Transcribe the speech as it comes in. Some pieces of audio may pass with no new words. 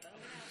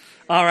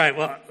All right,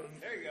 well,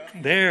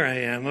 there I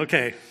am.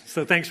 Okay,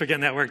 so thanks for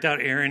getting that worked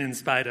out, Aaron, in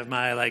spite of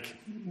my,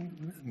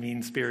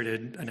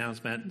 mean-spirited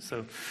announcement.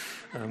 So,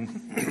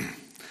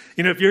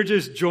 if you're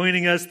just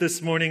joining us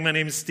this morning, my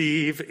name is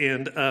Steve,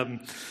 and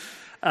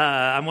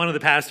I'm one of the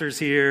pastors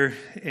here,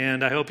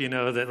 and I hope you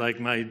know that,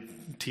 my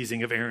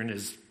teasing of Aaron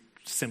is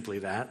simply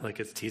that,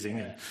 it's teasing,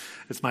 and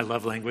it's my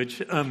love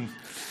language.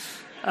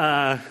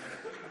 I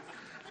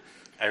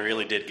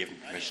really did give him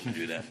permission to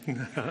do that.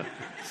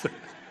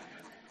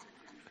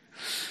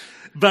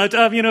 But,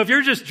 if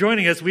you're just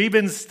joining us, we've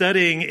been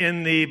studying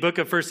in the book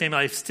of 1 Samuel.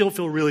 I still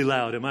feel really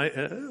loud.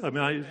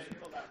 I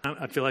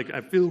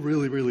feel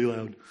really, really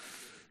loud.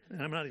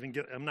 And I'm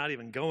not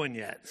even going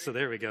yet. So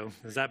there we go.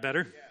 Is that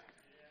better?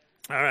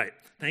 All right.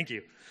 Thank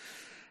you.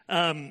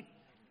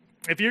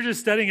 If you're just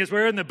studying us,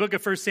 we're in the book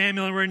of 1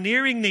 Samuel, and we're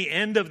nearing the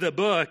end of the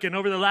book. And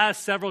over the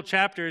last several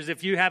chapters,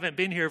 if you haven't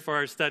been here for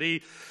our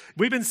study,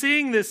 we've been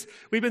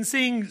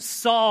seeing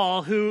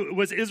Saul, who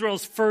was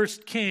Israel's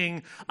first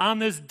king, on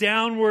this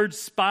downward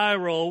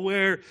spiral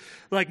where,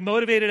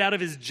 motivated out of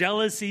his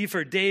jealousy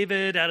for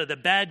David, out of the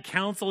bad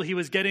counsel he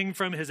was getting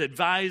from his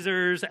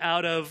advisors,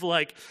 out of,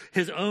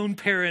 his own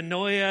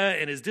paranoia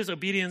and his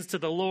disobedience to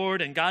the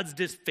Lord and God's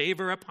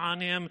disfavor upon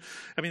him.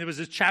 There was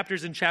just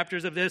chapters and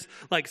chapters of this.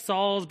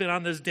 Saul's been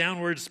on this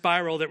downward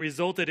spiral that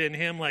resulted in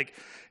him,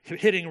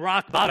 hitting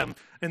rock bottom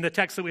in the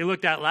text that we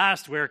looked at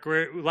last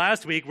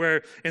week,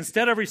 where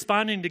instead of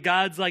responding to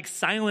God's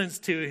silence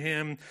to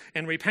him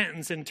and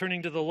repentance and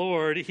turning to the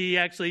Lord, he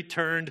actually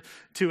turned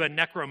to a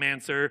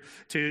necromancer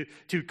to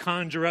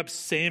conjure up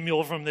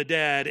Samuel from the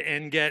dead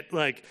and get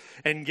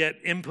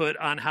input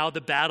on how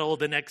the battle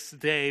the next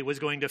day was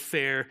going to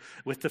fare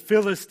with the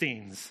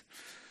Philistines.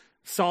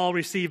 Saul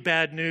received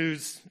bad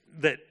news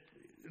that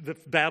the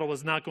battle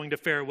was not going to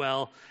fare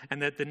well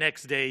and that the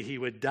next day he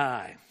would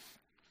die.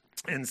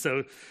 And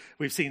so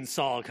we've seen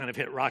Saul kind of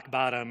hit rock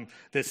bottom.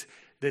 This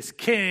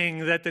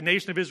king that the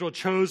nation of Israel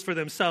chose for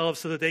themselves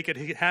so that they could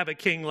have a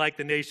king like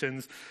the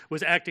nations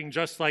was acting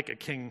just like a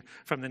king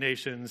from the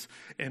nations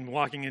and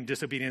walking in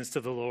disobedience to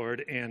the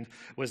Lord and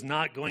was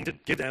not going to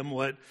give them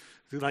what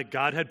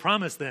God had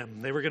promised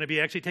them. They were going to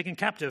be actually taken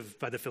captive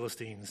by the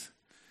Philistines.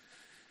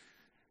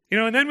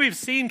 And then we've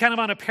seen kind of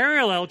on a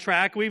parallel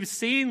track, we've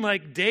seen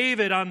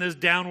David on this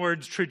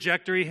downward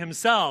trajectory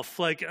himself.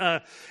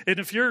 And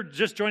if you're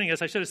just joining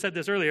us, I should have said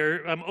this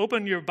earlier,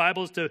 open your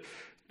Bibles to,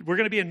 we're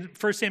going to be in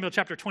 1 Samuel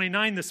chapter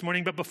 29 this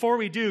morning, but before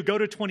we do, go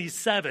to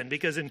 27,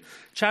 because in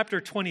chapter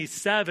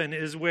 27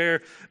 is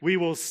where we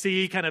will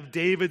see kind of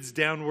David's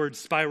downward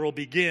spiral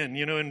begin.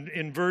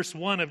 In verse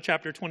 1 of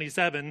chapter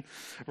 27,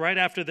 right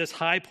after this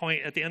high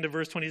point at the end of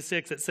verse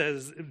 26,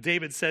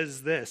 David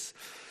says this: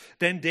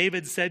 "Then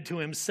David said to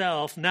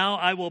himself, 'Now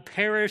I will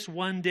perish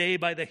one day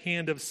by the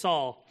hand of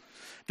Saul.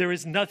 There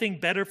is nothing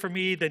better for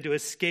me than to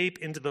escape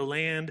into the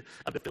land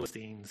of the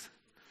Philistines.'"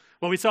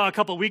 What we saw a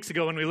couple weeks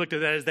ago when we looked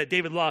at that is that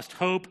David lost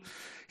hope.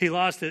 He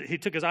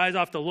took his eyes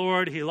off the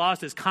Lord. He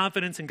lost his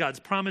confidence in God's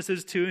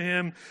promises to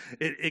him.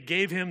 It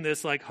gave him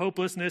this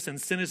hopelessness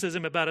and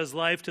cynicism about his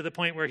life to the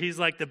point where he's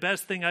the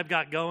best thing I've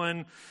got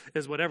going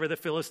is whatever the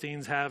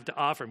Philistines have to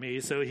offer me.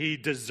 So he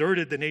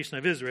deserted the nation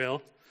of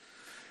Israel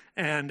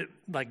and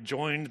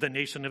joined the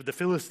nation of the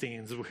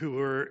Philistines, who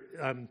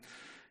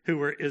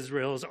were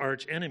Israel's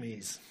arch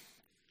enemies.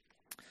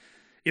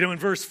 In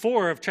verse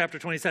 4 of chapter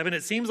 27,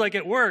 it seems like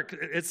it worked.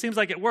 It seems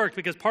like it worked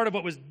because part of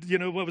what was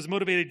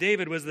motivating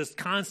David was this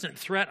constant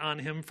threat on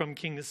him from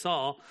King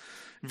Saul.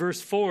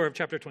 Verse 4 of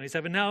chapter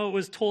 27, "Now it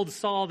was told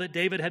Saul that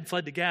David had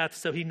fled to Gath,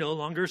 so he no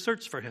longer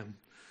searched for him."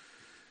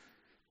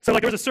 So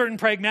there was a certain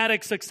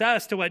pragmatic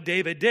success to what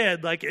David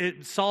did.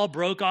 Saul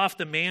broke off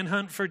the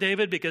manhunt for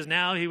David because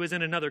now he was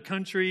in another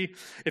country.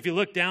 If you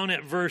look down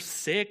at verse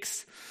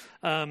 6,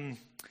 in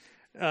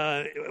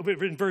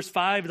verse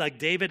 5,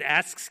 David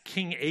asks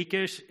King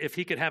Achish if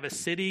he could have a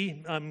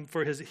city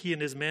for he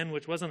and his men,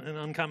 which wasn't an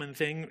uncommon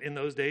thing in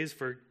those days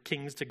for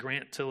kings to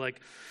grant to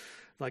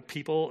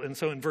people. And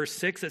so in verse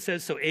 6 it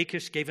says, "So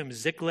Achish gave him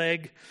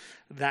Ziklag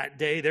that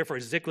day. Therefore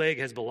Ziklag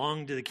has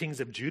belonged to the kings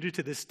of Judah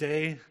to this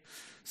day."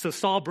 So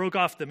Saul broke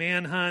off the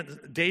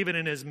manhunt. David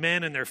and his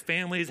men and their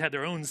families had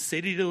their own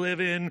city to live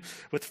in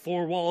with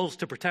 4 walls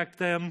to protect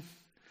them.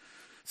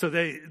 So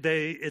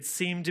it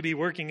seemed to be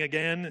working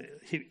again.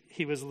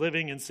 He was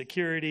living in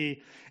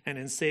security and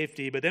in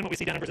safety. But then what we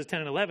see down in verses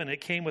 10 and 11, it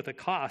came with a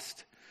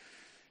cost.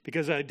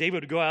 Because David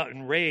would go out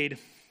and raid.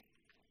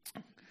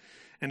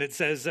 And it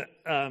says,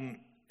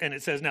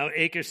 "Now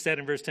Achish said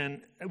in verse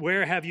 10,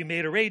 'Where have you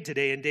made a raid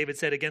today?' And David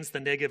said, 'Against the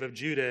Negev of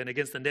Judah, and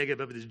against the Negev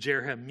of the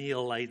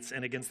Jerahmeelites,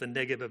 and against the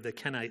Negev of the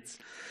Kenites.'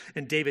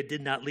 And David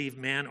did not leave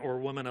man or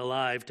woman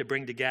alive to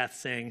bring to Gath,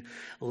 saying,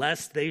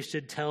 'Lest they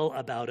should tell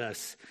about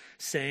us,'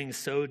 saying,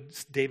 'So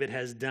David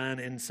has done,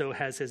 and so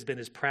has been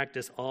his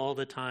practice all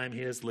the time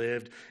he has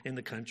lived in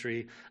the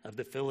country of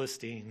the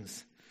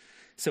Philistines.'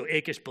 So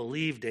Achish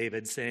believed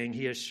David, saying,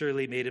 'He has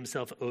surely made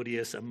himself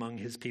odious among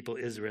his people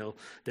Israel.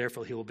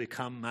 Therefore he will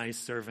become my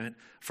servant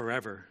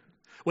forever.'"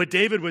 What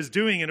David was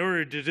doing in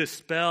order to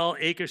dispel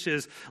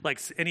Achish's, like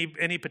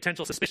any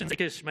potential suspicions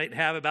Achish might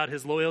have about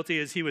his loyalty,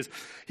 is he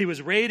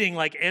was raiding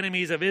like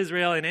enemies of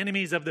Israel and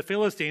enemies of the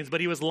Philistines,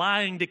 but he was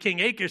lying to King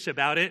Achish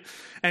about it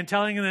and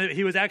telling him that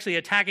he was actually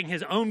attacking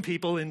his own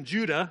people in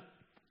Judah.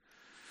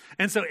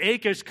 And so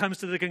Achish comes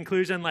to the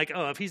conclusion, like,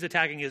 oh, if he's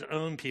attacking his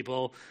own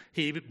people,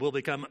 he will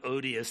become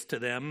odious to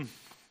them,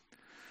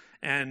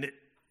 and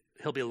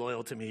he'll be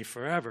loyal to me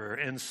forever.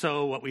 And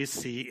so what we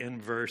see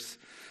in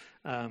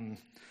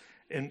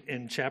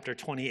in chapter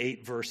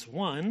 28, verse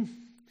 1,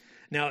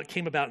 now it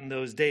came about in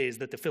those days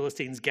that the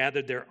Philistines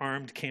gathered their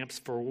armed camps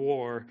for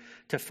war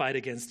to fight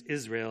against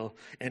Israel.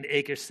 And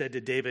Achish said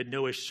to David,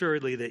 know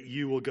assuredly that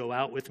you will go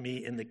out with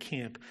me in the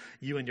camp,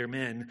 you and your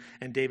men.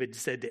 And David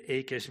said to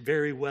Achish,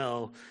 very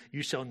well,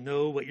 you shall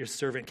know what your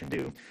servant can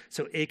do.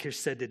 So Achish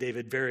said to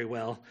David, very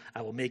well,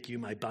 I will make you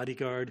my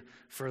bodyguard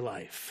for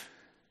life.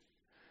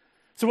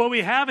 So what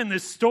we have in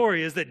this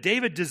story is that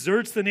David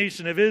deserts the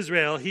nation of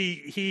Israel.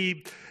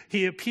 He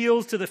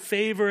appeals to the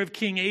favor of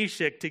King Achish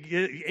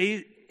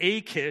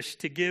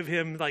to give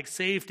him like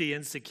safety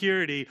and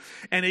security,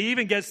 and it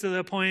even gets to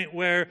the point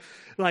where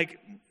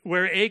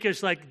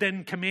Achish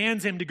then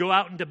commands him to go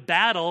out into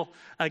battle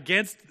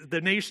against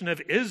the nation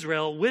of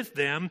Israel with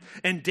them,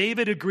 and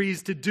David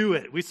agrees to do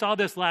it. We saw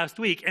this last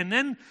week, and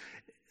then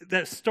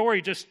that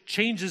story just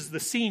changes. The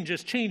scene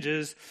just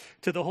changes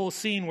to the whole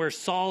scene where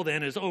Saul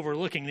then is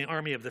overlooking the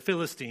army of the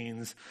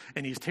Philistines,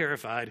 and he's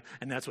terrified,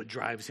 and that's what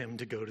drives him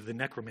to go to the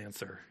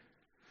necromancer.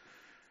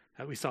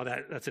 We saw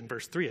that's in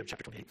verse 3 of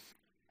chapter 28.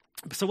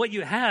 So what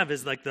you have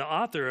is like the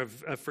author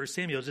of 1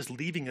 Samuel just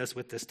leaving us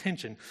with this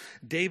tension.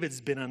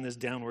 David's been on this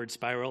downward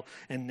spiral,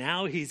 and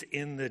now he's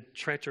in the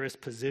treacherous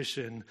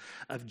position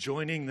of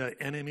joining the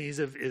enemies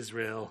of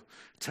Israel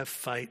to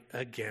fight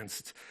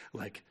against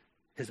like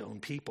his own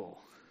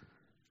people.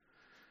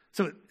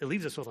 So it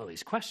leaves us with all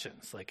these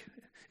questions. Like,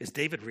 is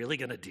David really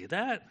going to do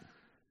that?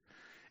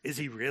 Is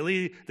he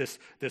really this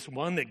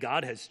one that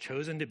God has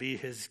chosen to be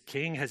his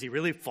king? Has he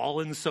really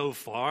fallen so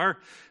far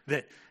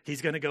that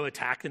he's going to go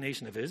attack the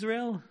nation of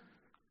Israel?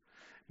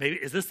 Maybe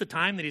is this the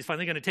time that he's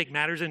finally going to take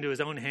matters into his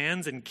own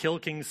hands and kill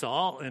King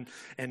Saul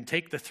and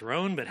take the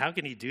throne? But how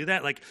can he do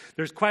that? Like,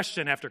 there's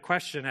question after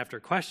question after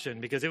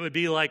question, because it would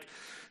be like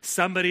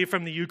somebody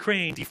from the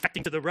Ukraine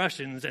defecting to the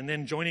Russians and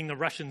then joining the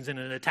Russians in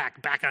an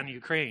attack back on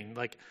Ukraine.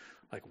 Like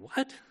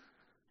what?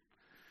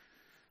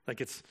 Like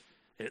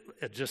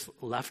it just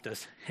left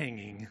us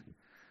hanging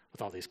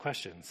with all these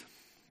questions.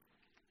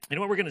 And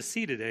what we're going to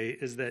see today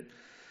is that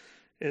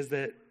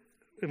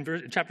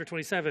in chapter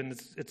 27,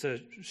 it's a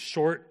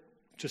short,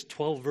 just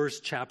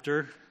 12-verse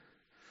chapter.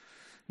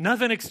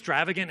 Nothing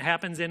extravagant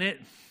happens in it.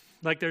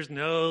 Like, there's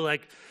no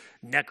like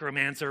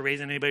necromancer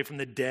raising anybody from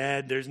the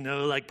dead. There's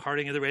no like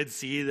parting of the Red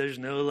Sea. There's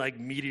no like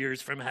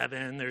meteors from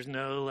heaven. There's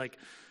no like,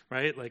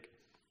 right? Like,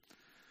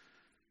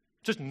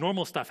 just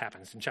normal stuff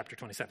happens in chapter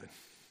 27.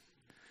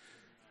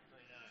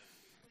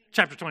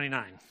 Chapter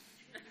 29.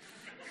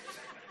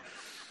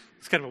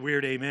 It's kind of a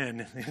weird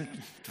amen.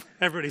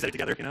 Everybody said it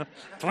together,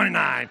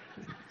 29.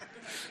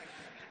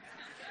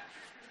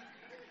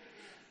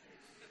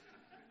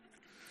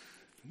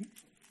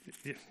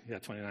 Yeah,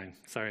 29.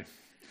 Sorry.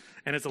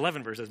 And it's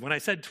 11 verses. When I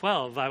said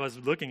 12, I was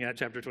looking at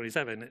chapter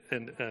 27,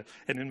 and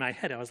in my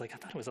head, I was like, I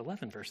thought it was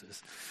 11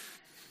 verses.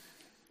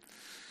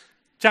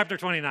 Chapter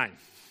 29.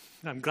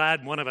 I'm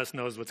glad one of us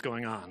knows what's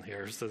going on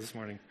here this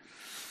morning.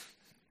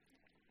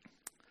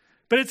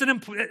 But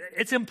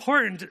it's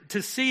important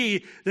to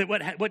see that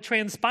what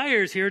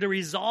transpires here to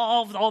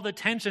resolve all the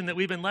tension that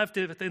we've been left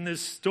with in this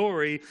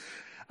story.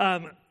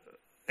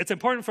 It's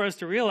important for us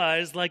to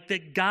realize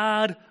that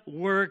God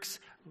works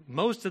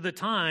most of the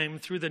time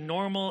through the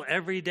normal,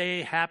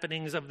 everyday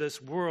happenings of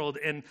this world,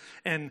 and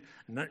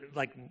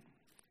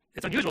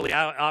it's unusual he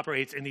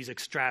operates in these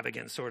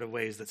extravagant sort of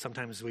ways that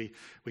sometimes we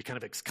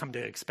kind of come to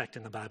expect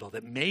in the Bible,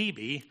 that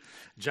maybe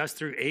just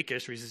through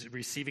Achish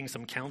receiving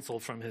some counsel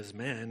from his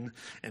men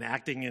and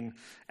acting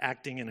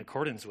in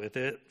accordance with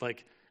it,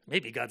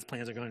 maybe God's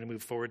plans are going to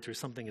move forward through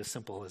something as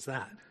simple as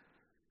that.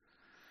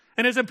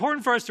 And it's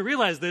important for us to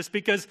realize this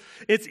because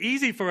it's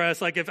easy for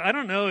us, I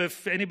don't know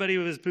if anybody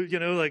was,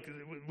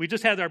 we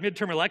just had our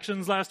midterm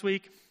elections last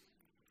week.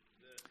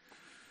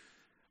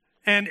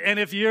 And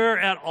if you're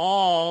at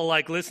all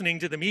listening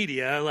to the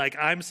media,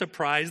 I'm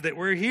surprised that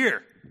we're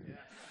here. Yeah.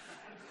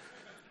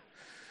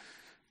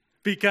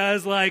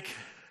 Because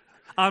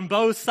on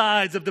both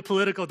sides of the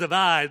political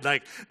divide,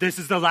 this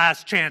is the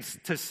last chance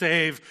to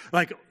save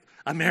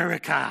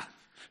America,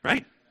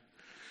 right?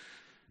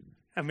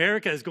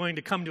 America is going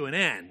to come to an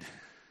end.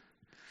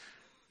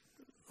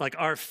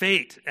 Our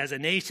fate as a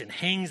nation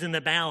hangs in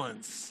the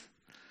balance.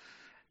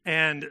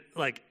 And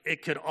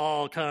it could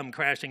all come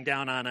crashing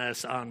down on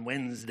us on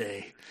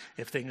Wednesday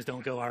if things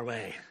don't go our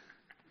way.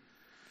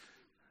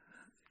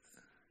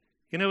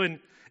 And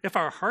if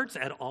our hearts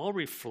at all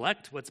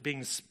reflect what's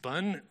being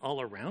spun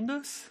all around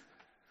us,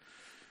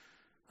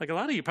 a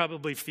lot of you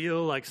probably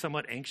feel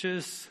somewhat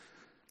anxious,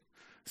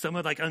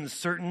 somewhat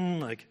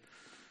uncertain,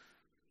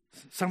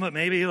 somewhat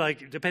maybe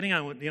depending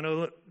on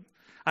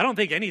I don't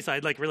think any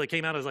side like really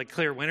came out as like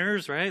clear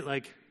winners, right?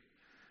 Like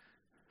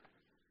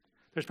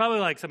there's probably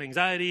like some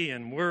anxiety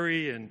and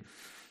worry and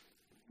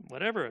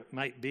whatever it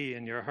might be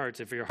in your hearts.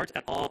 If your hearts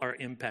at all are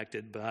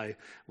impacted by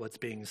what's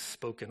being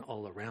spoken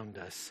all around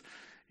us,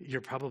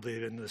 you're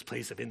probably in this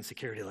place of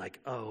insecurity, like,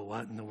 oh,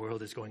 what in the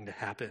world is going to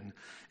happen?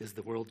 Is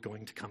the world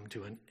going to come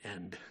to an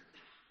end?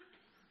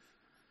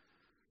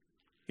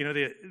 You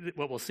know,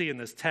 what we'll see in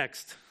this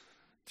text,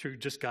 through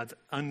just God's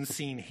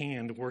unseen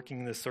hand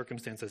working the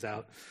circumstances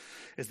out,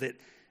 is that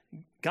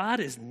God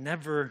is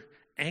never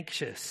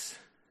anxious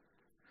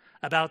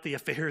about the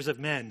affairs of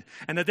men,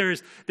 and that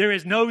there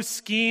is no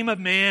scheme of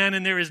man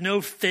and there is no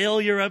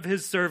failure of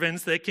his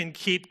servants that can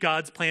keep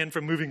God's plan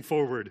from moving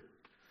forward,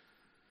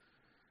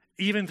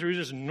 even through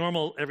just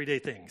normal everyday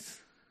things.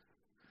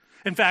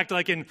 In fact,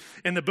 like in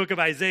the book of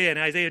Isaiah, in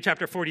Isaiah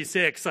chapter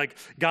 46, like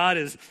God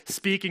is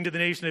speaking to the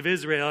nation of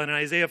Israel. And in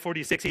Isaiah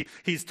 46,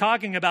 he's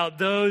talking about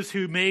those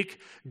who make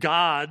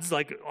gods,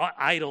 like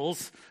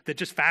idols, that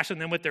just fashion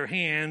them with their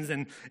hands.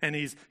 And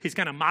he's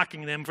kind of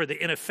mocking them for the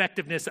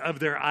ineffectiveness of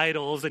their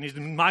idols. And he's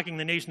mocking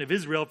the nation of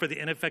Israel for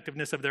the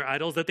ineffectiveness of their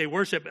idols, that they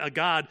worship a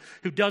God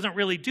who doesn't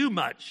really do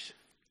much.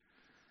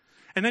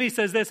 And then he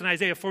says this in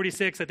Isaiah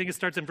 46, I think it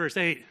starts in verse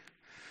 8.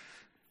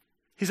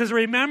 He says,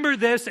 remember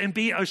this and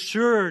be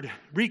assured.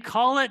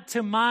 Recall it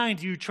to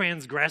mind, you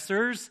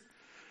transgressors.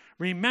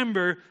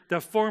 Remember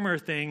the former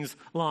things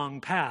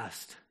long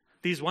past.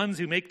 These ones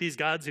who make these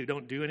gods who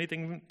don't do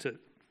anything,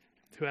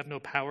 who have no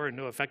power and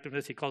no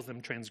effectiveness, he calls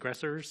them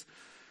transgressors.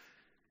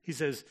 He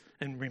says,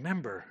 and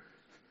remember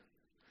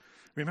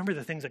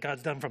the things that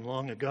God's done from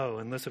long ago.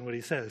 And listen what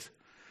he says.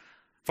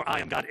 For I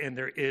am God and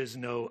there is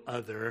no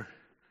other.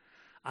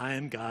 I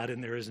am God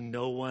and there is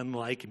no one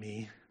like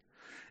me,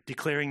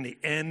 declaring the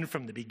end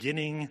from the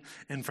beginning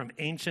and from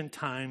ancient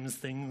times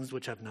things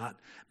which have not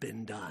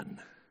been done.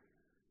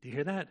 Do you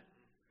hear that?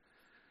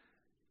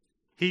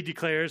 He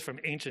declares from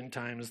ancient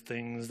times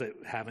things that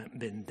haven't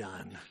been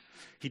done.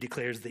 He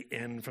declares the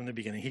end from the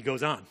beginning. He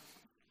goes on,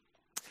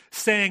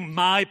 saying,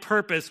 my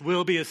purpose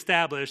will be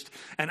established,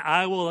 and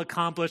I will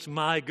accomplish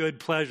my good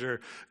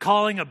pleasure.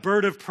 Calling a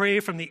bird of prey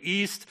from the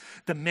east,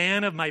 the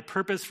man of my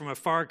purpose from a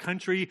far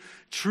country.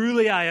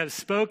 Truly I have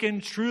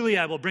spoken, truly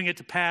I will bring it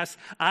to pass.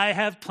 I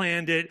have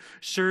planned it,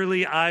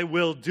 surely I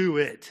will do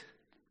it.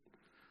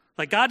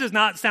 Like God does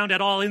not sound at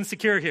all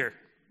insecure here.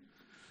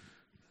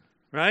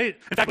 Right?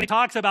 In fact, when he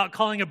talks about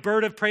calling a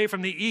bird of prey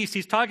from the east,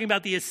 he's talking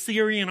about the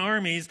Assyrian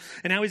armies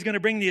and how he's going to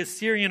bring the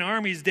Assyrian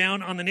armies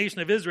down on the nation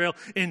of Israel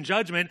in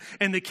judgment.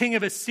 And the king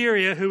of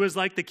Assyria, who is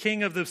like the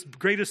king of the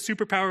greatest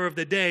superpower of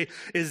the day,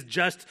 is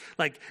just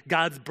like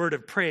God's bird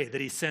of prey that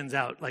he sends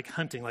out like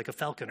hunting, like a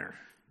falconer.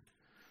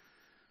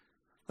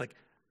 Like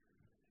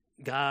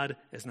God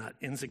is not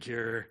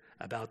insecure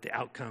about the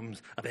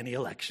outcomes of any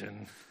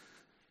election.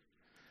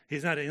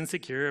 He's not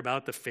insecure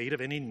about the fate of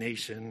any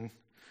nation.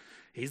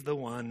 He's the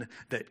one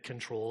that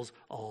controls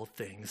all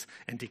things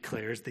and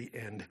declares the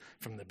end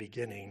from the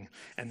beginning.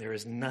 And there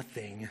is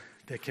nothing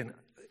that can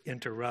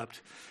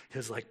interrupt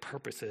his like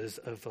purposes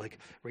of like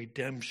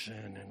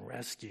redemption and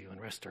rescue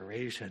and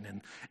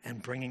restoration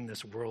and bringing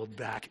this world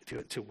back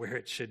to where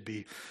it should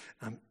be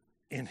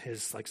in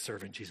his like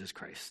servant Jesus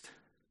Christ.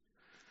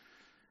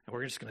 And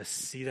we're just going to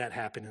see that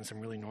happen in some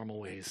really normal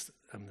ways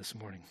this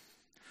morning.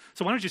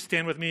 So why don't you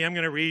stand with me? I'm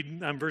going to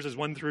read verses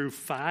 1 through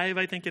 5,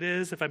 I think it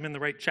is, if I'm in the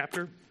right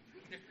chapter.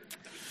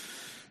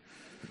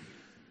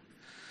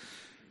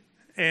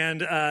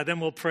 And then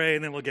we'll pray,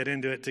 and then we'll get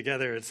into it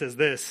together. It says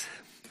this.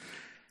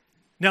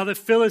 Now the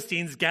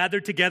Philistines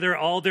gathered together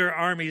all their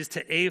armies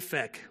to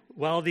Aphek,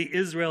 while the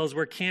Israelites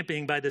were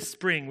camping by the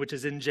spring, which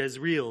is in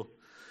Jezreel.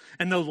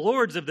 And the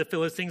lords of the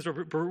Philistines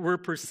were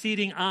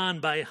proceeding on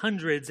by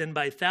hundreds and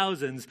by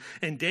thousands,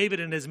 and David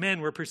and his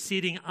men were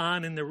proceeding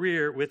on in the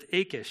rear with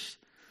Achish.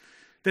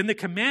 Then the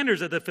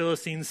commanders of the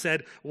Philistines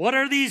said, what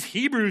are these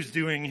Hebrews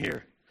doing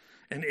here?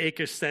 And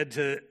Achish said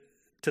to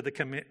the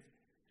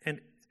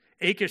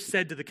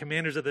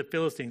commanders of the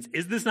Philistines,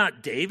 is this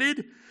not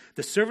David,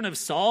 the servant of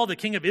Saul, the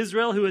king of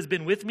Israel, who has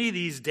been with me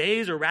these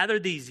days, or rather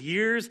these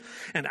years,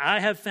 and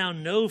I have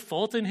found no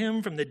fault in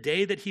him from the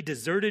day that he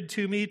deserted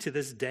to me to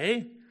this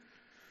day?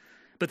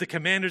 But the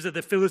commanders of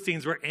the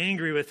Philistines were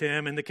angry with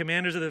him, and the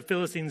commanders of the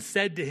Philistines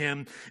said to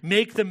him,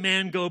 make the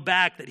man go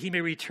back, that he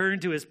may return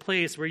to his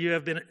place where you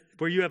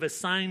have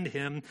assigned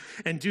him,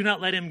 and do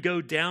not let him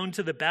go down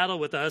to the battle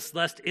with us,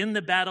 lest in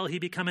the battle he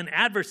become an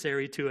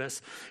adversary to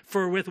us.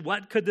 For with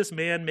what could this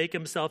man make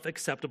himself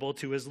acceptable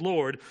to his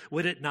Lord?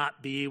 Would it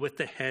not be with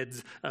the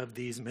heads of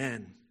these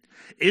men?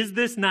 Is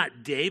this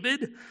not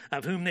David,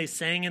 of whom they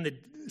sing in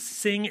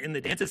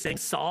the dances, saying,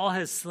 Saul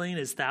has slain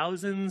his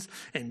thousands,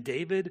 and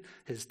David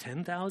his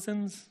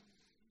 10,000s?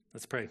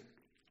 Let's pray.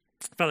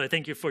 Father, I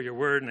thank you for your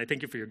word, and I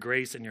thank you for your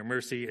grace and your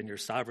mercy and your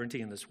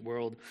sovereignty in this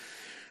world,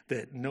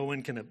 that no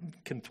one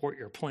can thwart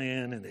your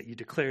plan, and that you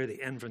declare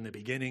the end from the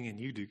beginning, and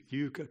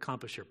you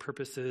accomplish your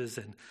purposes,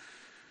 and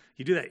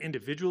you do that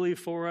individually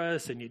for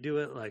us, and you do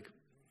it like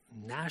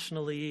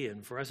nationally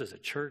and for us as a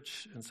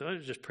church. And so I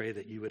just pray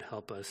that you would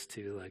help us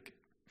to like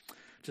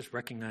just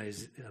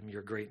recognize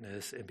your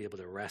greatness and be able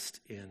to rest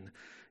in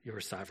your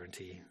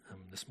sovereignty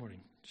this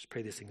morning. Just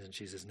pray these things in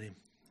Jesus' name.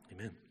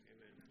 Amen.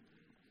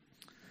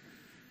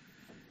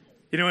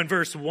 In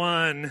verse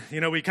 1,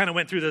 we kind of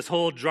went through this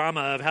whole drama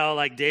of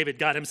how, David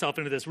got himself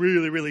into this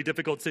really, really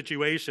difficult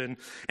situation.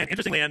 And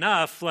interestingly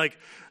enough,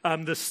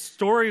 the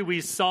story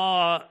we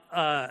saw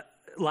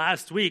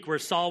last week where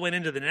Saul went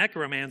into the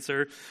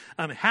necromancer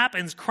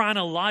happens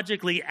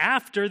chronologically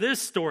after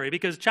this story,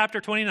 because chapter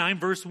 29,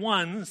 verse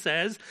 1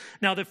 says,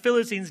 "Now the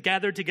Philistines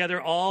gathered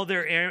together all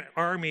their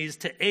armies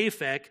to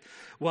Aphek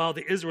while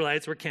the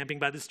Israelites were camping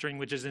by the stream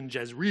which is in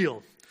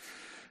Jezreel."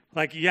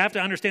 You have to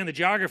understand the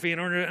geography in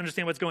order to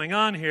understand what's going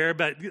on here,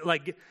 but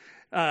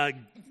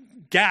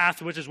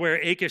Gath, which is where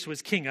Achish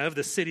was king of,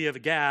 the city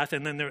of Gath,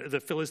 and then the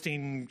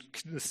Philistine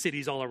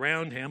cities all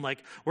around him,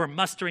 were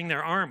mustering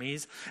their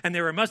armies, and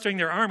they were mustering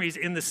their armies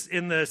in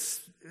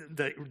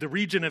the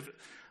region of,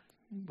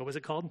 what was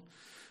it called?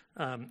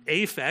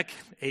 Aphek,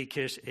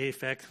 Achish,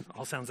 Aphek,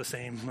 all sounds the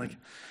same.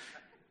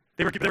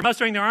 They were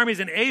mustering their armies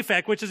in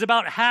Aphek, which is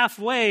about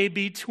halfway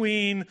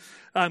between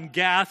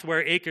Gath, where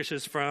Achish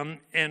is from,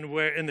 and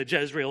where in the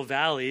Jezreel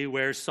Valley,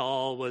 where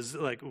Saul was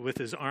with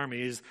his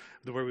armies,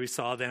 where we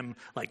saw them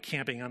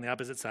camping on the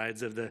opposite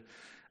sides of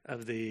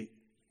the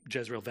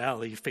Jezreel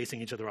Valley,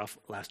 facing each other off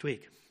last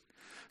week.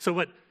 So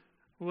what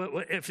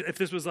if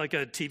this was like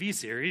a TV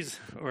series,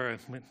 or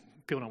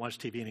people don't watch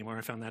TV anymore?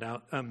 I found that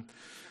out.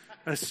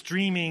 A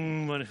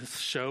streaming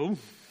show.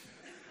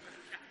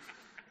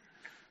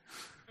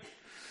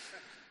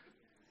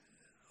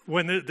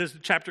 When this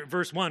chapter,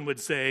 verse 1 would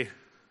say,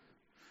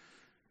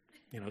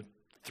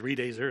 3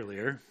 days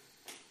earlier.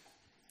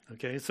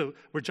 Okay, so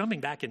we're jumping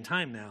back in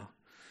time now.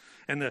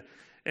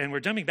 And we're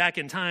jumping back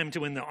in time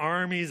to when the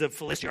armies of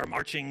Philistia are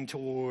marching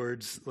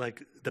towards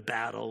the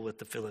battle with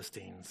the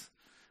Philistines.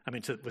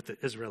 With the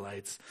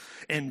Israelites.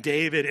 And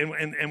David,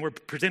 and we're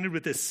presented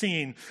with this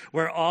scene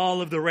where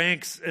all of the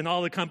ranks and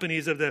all the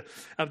companies of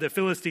the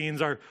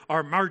Philistines are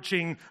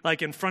marching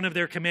in front of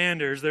their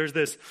commanders. There's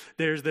this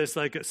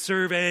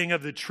surveying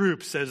of the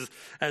troops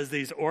as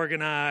these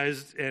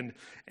organized and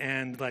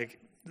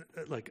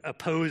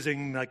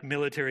opposing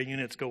military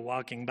units go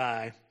walking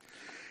by.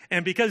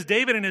 And because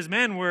David and his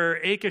men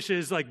were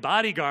Achish's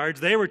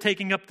bodyguards, they were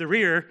taking up the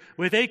rear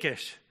with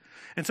Achish.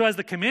 And so as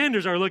the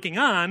commanders are looking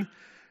on,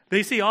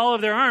 they see all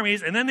of their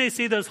armies, and then they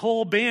see this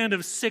whole band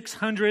of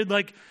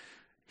 600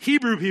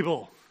 Hebrew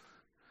people.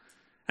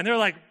 And they're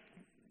like,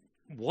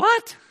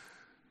 what?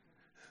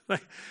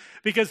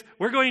 Because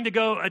we're going to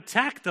go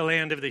attack the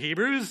land of the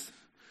Hebrews.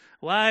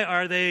 Why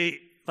are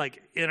they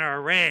in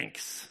our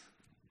ranks?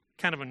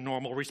 Kind of a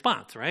normal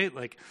response, right?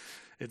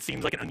 It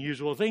seems like an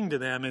unusual thing to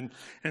them.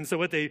 And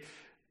so they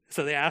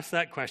asked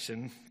that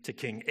question to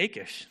King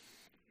Achish.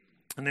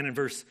 And then in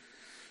verse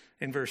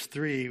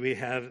 3, we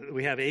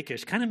have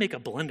Achish kind of make a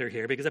blunder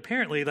here, because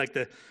apparently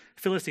the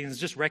Philistines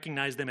just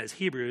recognized them as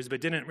Hebrews, but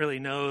didn't really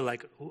know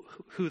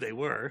who they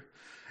were.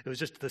 It was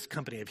just this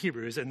company of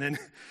Hebrews. And then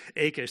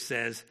Achish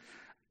says,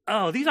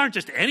 "Oh, these aren't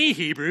just any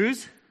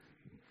Hebrews.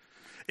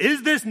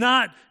 Is this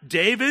not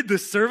David, the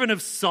servant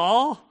of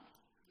Saul?"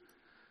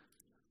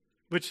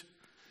 Which,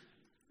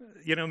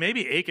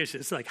 maybe Achish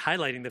is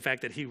highlighting the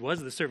fact that he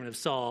was the servant of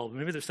Saul.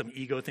 Maybe there's some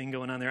ego thing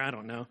going on there. I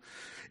don't know.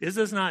 Is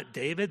this not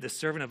David, the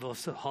servant of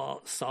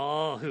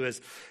Saul, who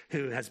has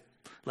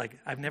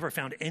I've never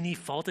found any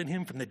fault in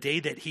him from the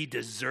day that he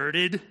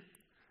deserted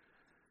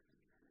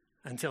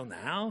until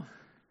now?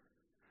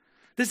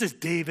 This is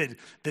David,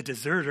 the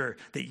deserter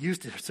that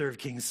used to serve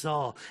King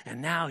Saul,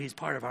 and now he's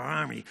part of our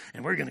army,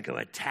 and we're going to go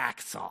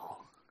attack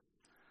Saul.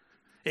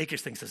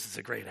 Achish thinks this is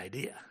a great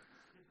idea.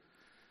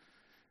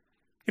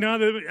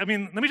 Let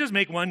me just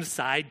make one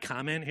side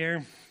comment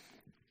here.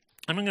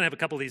 I'm going to have a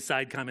couple of these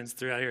side comments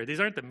throughout here. These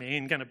aren't the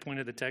main kind of point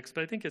of the text,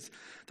 but I think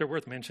they're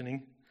worth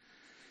mentioning.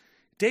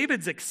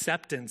 David's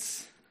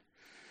acceptance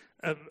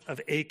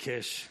of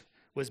Achish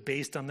was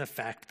based on the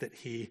fact that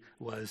he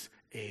was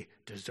a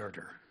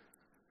deserter.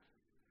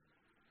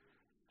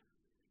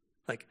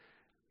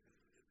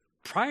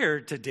 Prior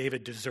to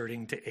David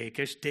deserting to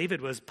Achish, David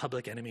was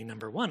public enemy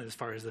number one as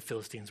far as the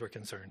Philistines were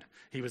concerned.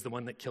 He was the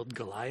one that killed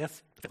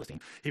Goliath, the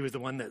Philistine. He was the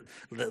one that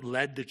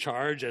led the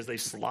charge as they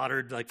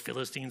slaughtered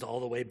Philistines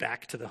all the way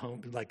back to the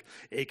home,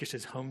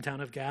 Achish's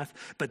hometown of Gath.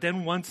 But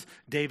then once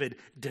David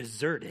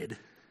deserted,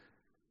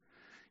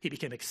 he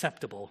became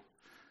acceptable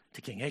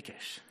to King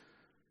Achish.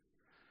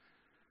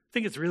 I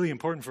think it's really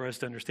important for us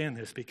to understand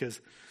this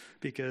because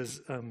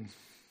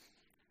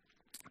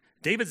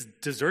David's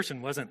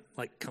desertion wasn't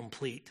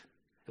complete.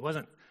 It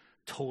wasn't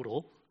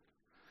total,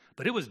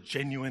 but it was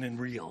genuine and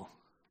real.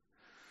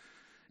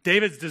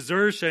 David's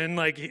desertion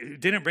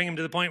didn't bring him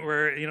to the point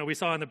where we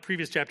saw in the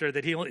previous chapter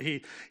that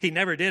he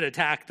never did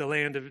attack the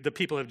land of the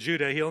people of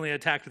Judah. He only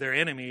attacked their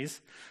enemies.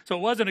 So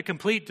it wasn't a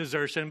complete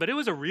desertion, but it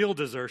was a real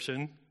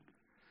desertion.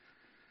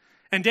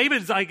 And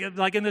David's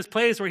like in this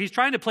place where he's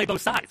trying to play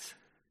both sides.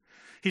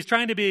 He's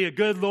trying to be a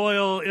good,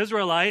 loyal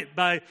Israelite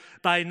by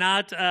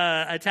not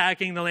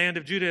attacking the land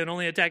of Judah and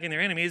only attacking their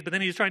enemies, but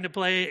then he's trying to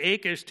play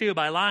Achish too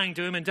by lying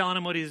to him and telling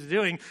him what he's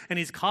doing, and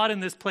he's caught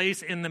in this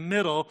place in the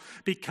middle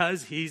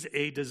because he's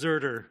a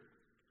deserter.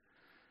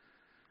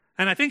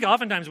 And I think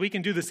oftentimes we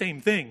can do the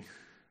same thing.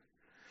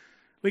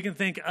 We can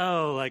think,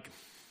 oh, like,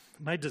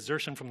 my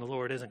desertion from the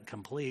Lord isn't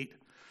complete.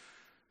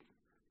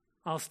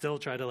 I'll still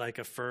try to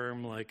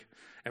affirm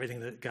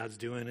everything that God's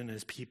doing in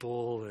his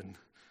people,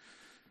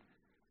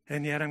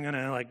 and yet I'm going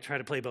to try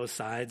to play both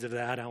sides of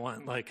that. I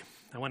want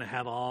to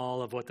have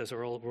all of what this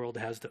world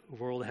has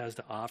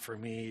to offer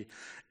me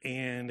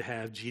and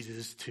have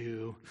Jesus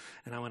too.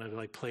 And I want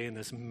to play in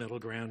this middle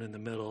ground in the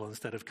middle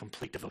instead of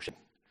complete devotion.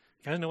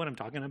 You guys know what I'm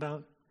talking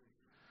about?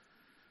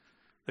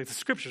 The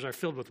scriptures are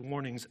filled with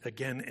warnings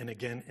again and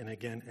again and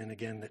again and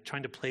again that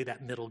trying to play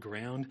that middle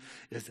ground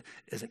is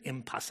an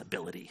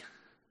impossibility.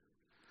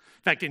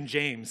 In fact, in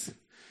James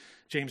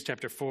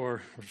chapter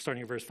 4,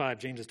 starting at verse 5,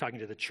 James is talking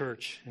to the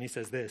church, and he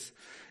says this: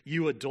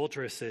 "You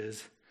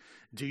adulteresses,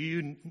 do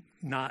you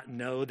not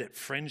know that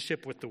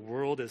friendship with the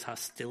world is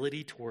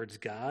hostility towards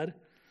God?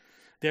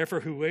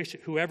 Therefore,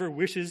 whoever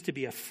wishes to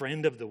be a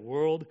friend of the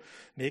world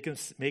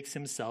makes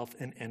himself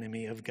an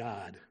enemy of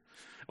God.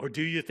 Or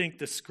do you think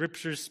the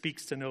scripture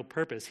speaks to no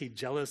purpose? He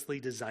jealously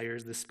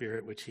desires the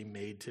Spirit which he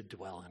made to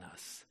dwell in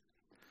us."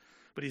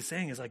 What he's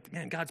saying is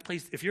man, God's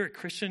placed, if you're a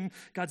Christian,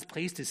 God's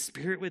placed his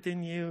Spirit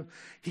within you.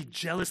 He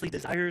jealously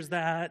desires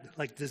that,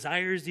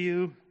 desires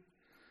you.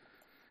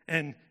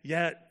 And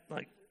yet,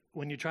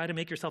 when you try to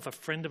make yourself a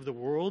friend of the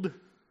world,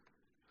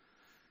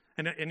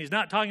 and he's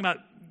not talking about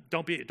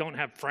don't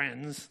have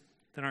friends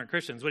that aren't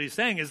Christians. What he's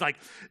saying is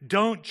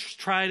don't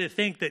try to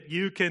think that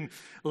you can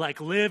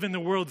live in the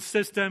world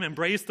system,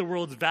 embrace the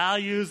world's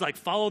values,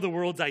 follow the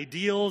world's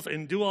ideals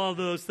and do all of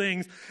those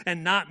things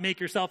and not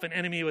make yourself an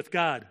enemy with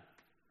God.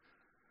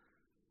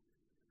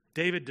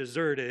 David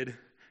deserted.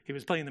 He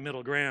was playing the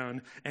middle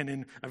ground, and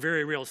in a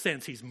very real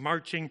sense, he's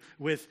marching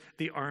with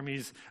the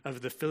armies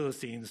of the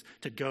Philistines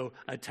to go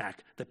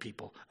attack the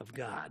people of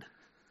God.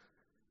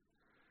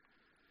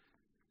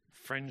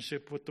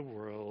 Friendship with the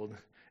world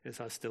is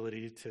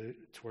hostility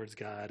towards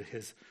God.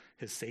 His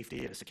safety,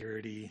 his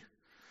security,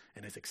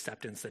 and his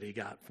acceptance that he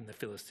got from the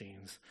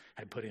Philistines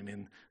had put him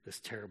in this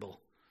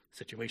terrible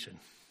situation.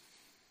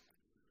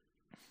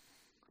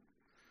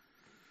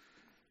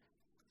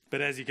 But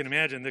as you can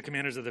imagine, the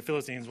commanders of the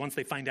Philistines, once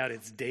they find out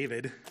it's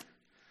David,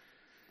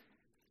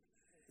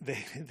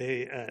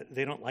 they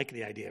don't like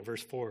the idea.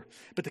 Verse 4.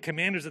 But the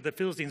commanders of the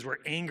Philistines were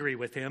angry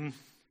with him.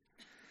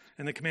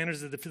 And the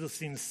commanders of the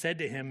Philistines said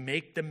to him,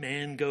 "Make the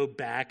man go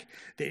back,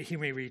 that he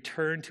may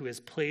return to his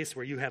place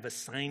where you have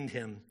assigned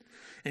him.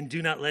 And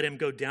do not let him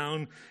go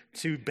down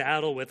to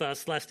battle with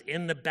us, lest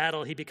in the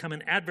battle he become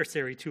an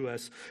adversary to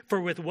us. For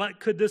with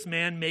what could this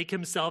man make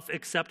himself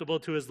acceptable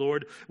to his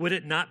Lord? Would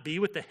it not be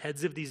with the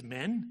heads of these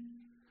men?"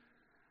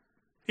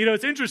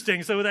 It's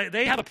interesting. So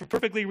they have a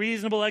perfectly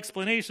reasonable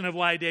explanation of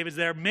why David's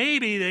there.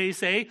 Maybe they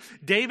say,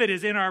 David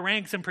is in our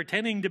ranks and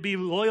pretending to be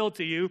loyal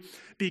to you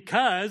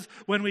because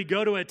when we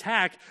go to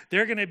attack,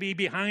 they're going to be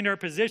behind our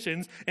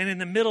positions. And in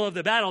the middle of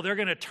the battle, they're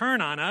going to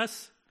turn on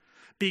us.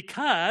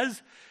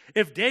 Because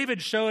if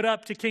David showed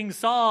up to King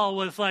Saul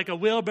with a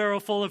wheelbarrow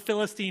full of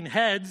Philistine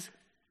heads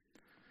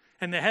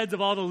and the heads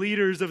of all the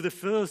leaders of the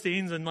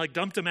Philistines and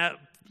dumped them at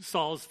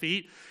Saul's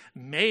feet,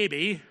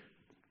 maybe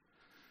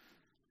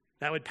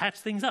that would patch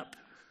things up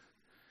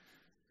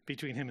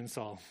between him and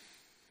Saul.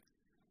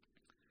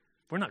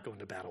 We're not going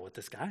to battle with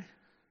this guy.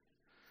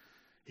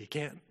 He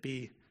can't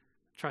be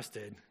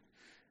trusted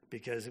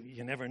because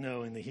you never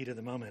know in the heat of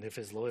the moment if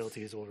his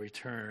loyalties will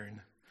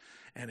return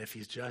and if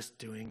he's just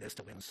doing this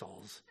to win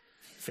Saul's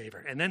favor.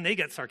 And then they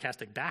get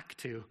sarcastic back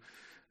to,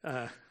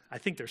 I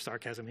think there's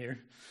sarcasm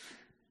here.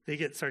 They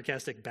get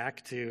sarcastic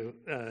back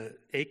to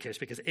Achish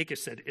because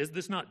Achish said, "Is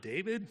this not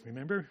David?"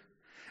 Remember?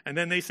 And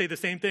then they say the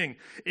same thing.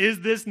 "Is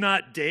this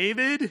not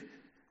David?"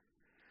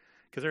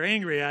 Because they're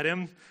angry at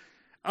him.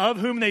 "Of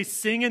whom they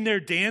sing in their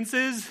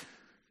dances."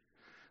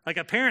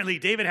 Apparently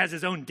David has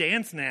his own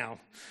dance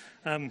now.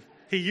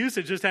 He used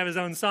to just have his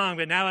own song,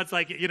 but now it's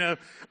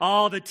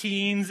all the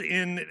teens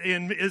in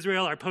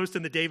Israel are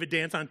posting the David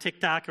dance on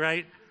TikTok,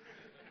 right?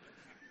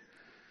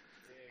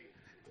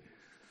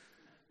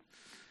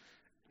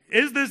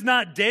 "Is this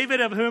not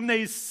David of whom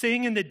they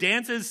sing in the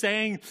dances,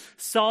 saying,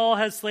 Saul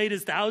has slayed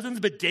his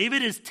thousands, but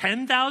David is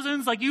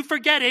 10,000s? You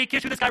forget,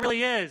 Achish, who this guy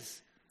really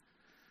is.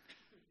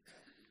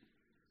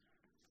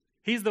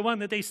 He's the one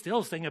that they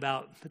still sing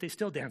about, that they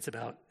still dance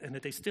about, and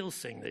that they still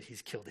sing that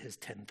he's killed his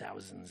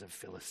 10,000s of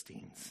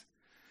Philistines.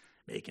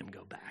 Make him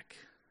go back."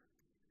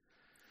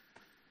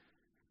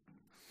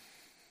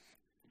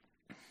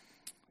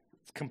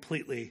 It's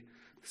completely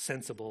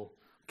sensible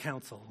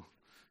counsel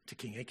to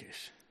King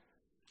Achish.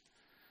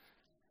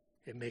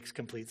 It makes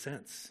complete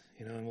sense,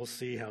 and we'll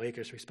see how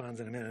Achish responds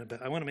in a minute.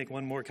 But I want to make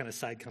one more kind of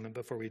side comment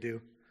before we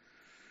do.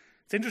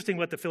 It's interesting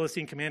what the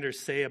Philistine commanders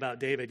say about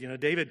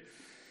David.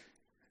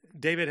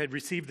 David had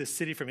received this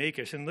city from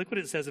Achish. And look what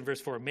it says in verse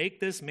 4. Make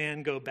this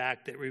man go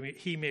back that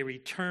he may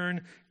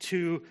return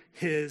to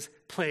his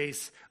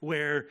place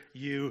where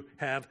you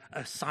have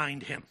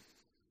assigned him.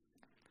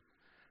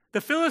 The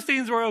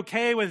Philistines were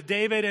okay with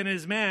David and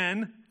his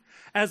men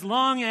as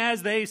long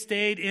as they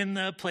stayed in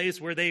the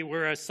place where they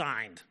were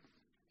assigned.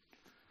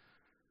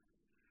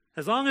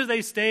 As long as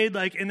they stayed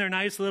like in their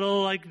nice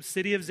little like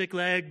city of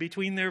Ziklag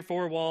between their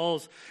four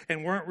walls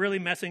and weren't really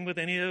messing with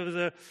any of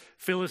the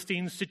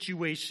Philistine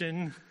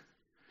situation,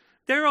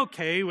 they're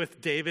okay with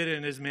David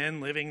and his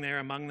men living there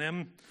among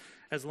them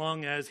as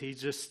long as he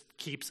just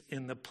keeps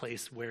in the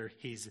place where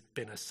he's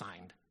been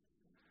assigned.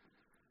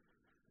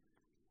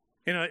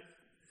 You know,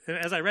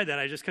 as I read that,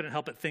 I just couldn't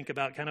help but think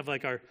about kind of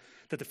like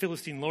that the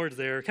Philistine lords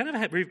there kind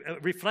of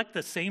reflect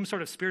the same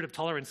sort of spirit of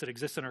tolerance that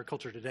exists in our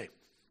culture today.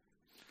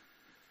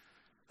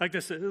 Like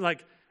this,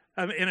 like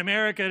in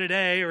America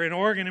today, or in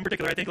Oregon in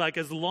particular, I think like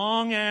as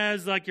long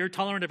as like you're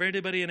tolerant of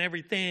everybody and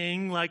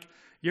everything, like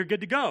you're good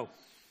to go.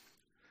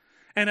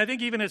 And I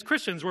think even as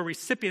Christians, we're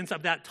recipients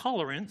of that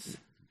tolerance.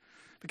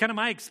 But kind of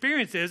my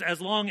experience is as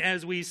long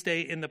as we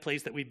stay in the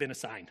place that we've been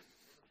assigned.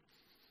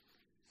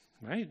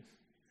 Right?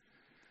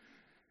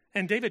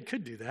 And David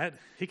could do that.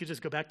 He could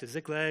just go back to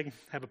Ziklag,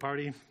 have a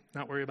party,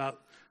 not worry about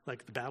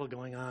like the battle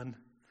going on.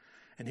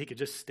 And he could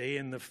just stay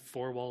in the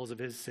four walls of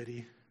his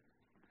city.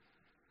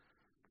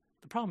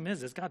 The problem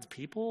is, as God's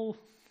people,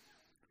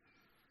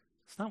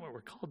 it's not what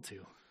we're called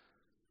to.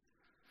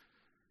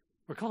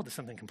 We're called to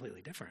something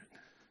completely different.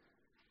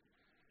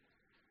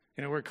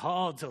 You know, we're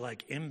called to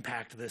like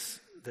impact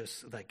this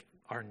like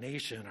our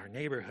nation, our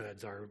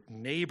neighborhoods, our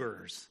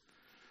neighbors,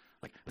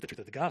 like with the truth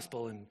of the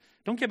gospel. And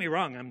don't get me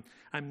wrong,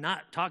 I'm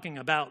not talking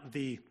about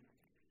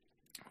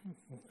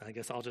I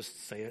guess I'll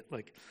just say it,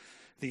 like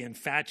the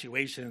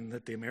infatuation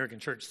that the American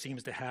church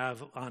seems to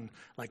have on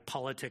like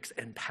politics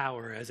and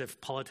power, as if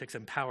politics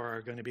and power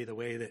are going to be the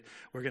way that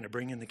we're going to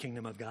bring in the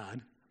kingdom of God.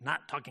 I'm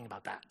not talking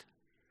about that.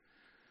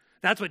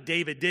 That's what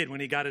David did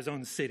when he got his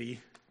own city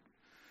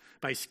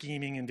by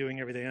scheming and doing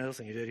everything else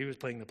and he did. He was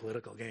playing the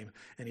political game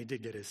and he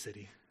did get his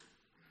city.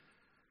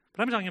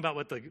 But I'm talking about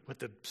what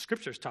the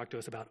scriptures talk to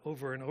us about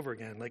over and over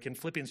again, like in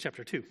Philippians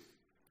chapter 2.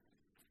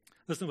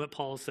 Listen to what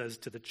Paul says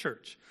to the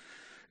church.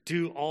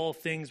 Do all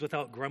things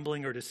without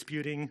grumbling or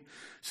disputing,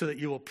 so that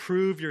you will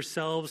prove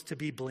yourselves to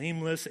be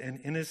blameless and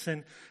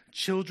innocent,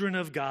 children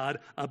of God,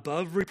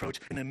 above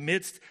reproach, in the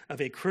midst of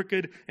a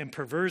crooked and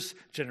perverse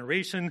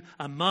generation,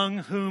 among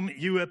whom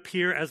you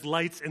appear as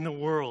lights in the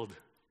world.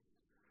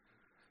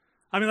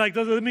 I mean, like,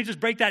 let me just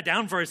break that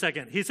down for a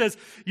second. He says,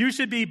 you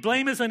should be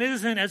blameless and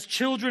innocent as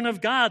children of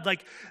God,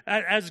 like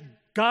as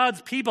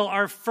God's people.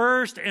 Our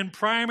first and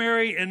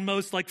primary and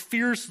most like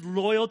fierce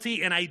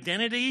loyalty and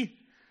identity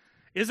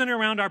isn't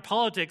around our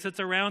politics, it's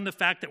around the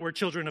fact that we're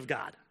children of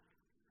God.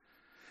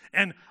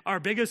 And our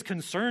biggest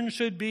concern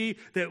should be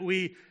that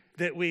we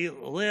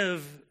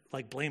live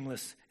like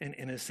blameless and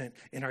innocent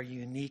in our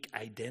unique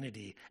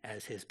identity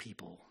as his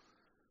people,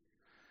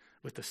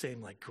 with the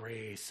same like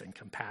grace and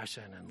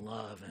compassion and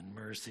love and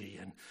mercy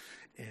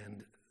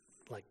and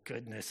like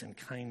goodness and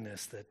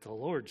kindness that the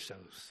Lord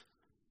shows.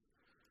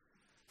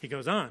 He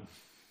goes on.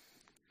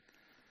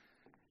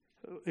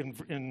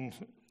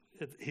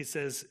 He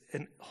says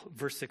in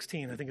verse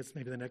 16, I think it's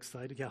maybe the next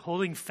slide. Yeah,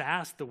 holding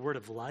fast the word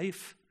of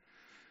life,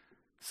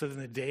 so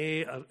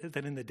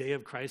that in the day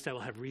of Christ I will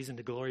have reason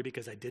to glory,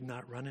 because I did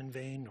not run in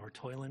vain nor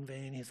toil in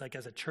vain. He's like,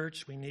 as a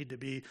church, we need to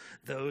be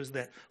those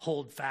that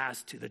hold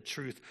fast to the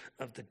truth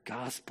of the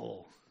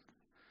gospel.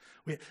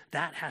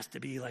 That has to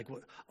be like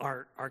what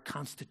our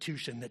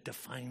constitution that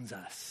defines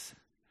us.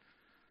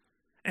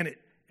 And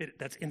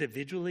that's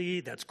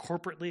individually, that's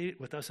corporately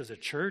with us as a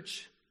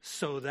church,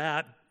 so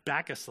that,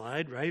 back a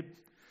slide, right?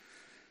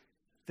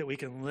 That we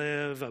can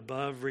live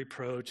above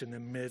reproach in the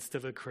midst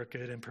of a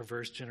crooked and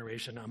perverse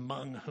generation,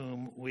 among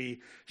whom we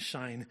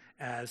shine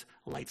as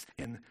lights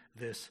in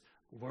this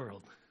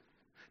world.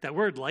 That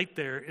word light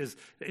there is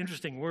an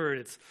interesting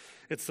word.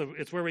 It's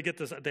where we get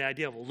the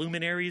idea of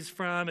luminaries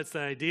from. It's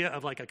the idea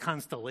of like a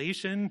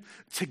constellation.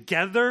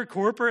 Together,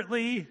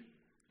 corporately,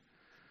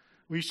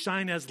 we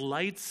shine as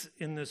lights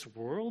in this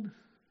world.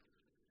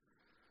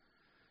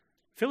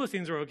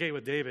 Philistines were okay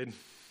with David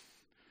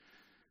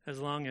as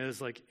long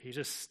as like he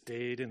just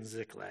stayed in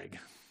Ziklag.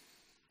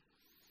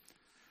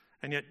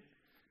 And yet,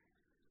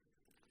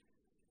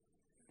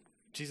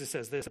 Jesus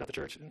says this about the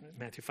church in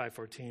Matthew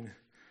 5:14.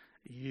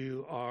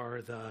 You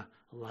are the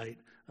light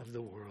of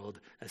the world.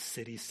 A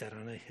city set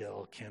on a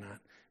hill cannot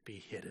be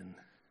hidden.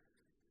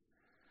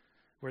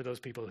 We're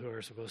those people who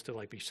are supposed to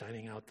like be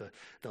shining out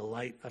the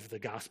light of the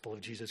gospel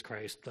of Jesus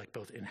Christ, like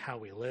both in how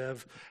we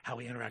live, how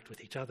we interact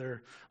with each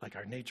other, like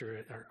our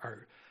nature,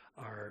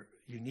 our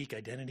unique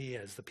identity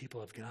as the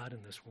people of God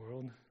in this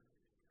world.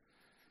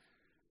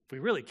 If we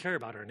really care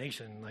about our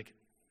nation, like,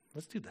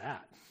 let's do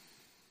that.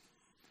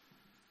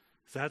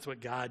 So that's what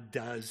God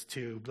does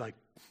to like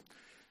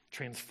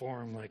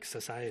transform like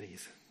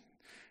societies,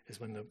 is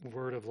when the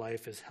word of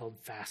life is held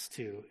fast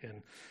to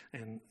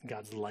and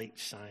God's light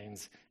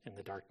shines in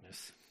the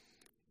darkness.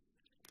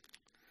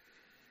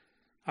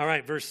 All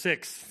right, verse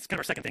 6. It's kind of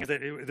our second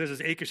thing. This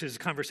is Achish's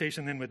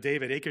conversation then with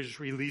David. Achish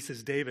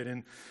releases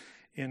David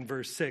in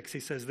verse 6. He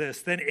says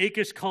this, "Then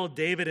Achish called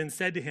David and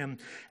said to him,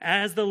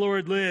 'As the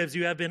Lord lives,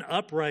 you have been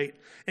upright,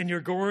 and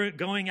your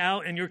going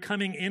out and your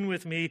coming in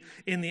with me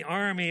in the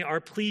army are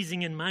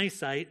pleasing in my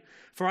sight.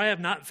 For I have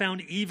not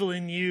found evil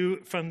in you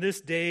from the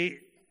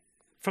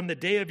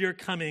day of your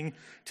coming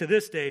to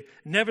this day.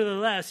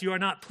 Nevertheless, you are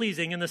not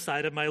pleasing in the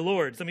sight of my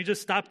Lord.'" Let me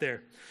just stop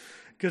there,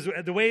 because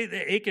the way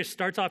that Achish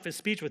starts off his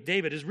speech with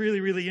David is really,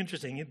 really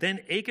interesting.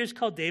 Then Achish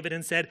called David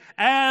and said,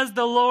 "As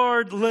the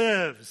Lord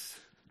lives."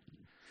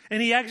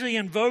 And he actually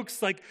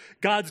invokes like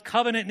God's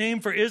covenant name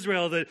for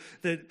Israel,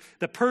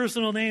 the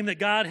personal name that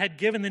God had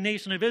given the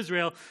nation of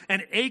Israel.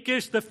 And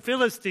Achish, the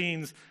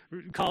Philistines,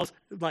 calls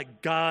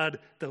like God,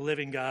 the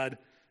living God,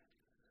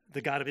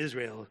 the God of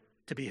Israel,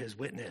 to be his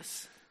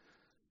witness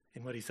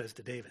in what he says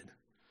to David.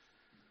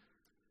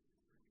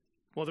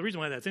 Well, the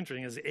reason why that's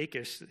interesting is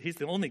Achish, he's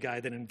the only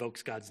guy that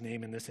invokes God's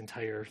name in this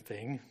entire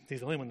thing. He's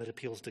the only one that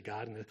appeals to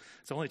God. And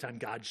it's the only time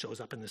God shows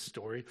up in this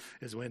story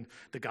is when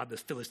the God, the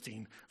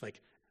Philistine,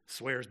 like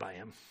swears by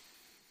him.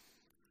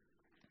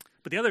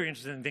 But the other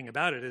interesting thing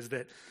about it is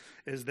that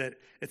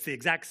it's the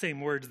exact same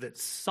words that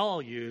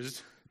Saul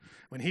used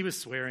when he was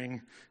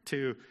swearing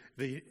to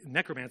the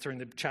necromancer in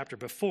the chapter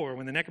before,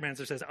 when the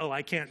necromancer says, "Oh,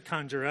 I can't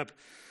conjure up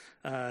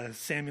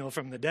Samuel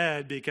from the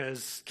dead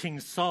because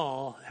King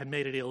Saul had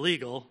made it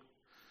illegal,"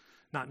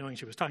 not knowing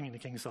she was talking to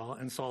King Saul.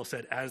 And Saul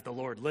said, "As the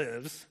Lord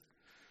lives,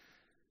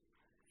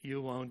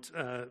 you won't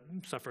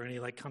suffer any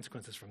like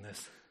consequences from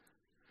this."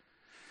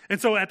 And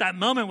so at that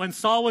moment when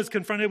Saul was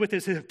confronted with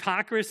his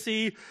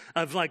hypocrisy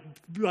of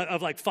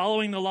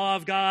following the law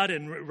of God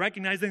and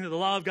recognizing that the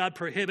law of God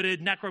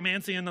prohibited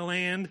necromancy in the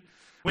land,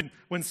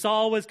 when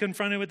Saul was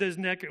confronted with his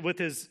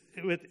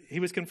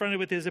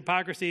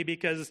hypocrisy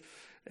because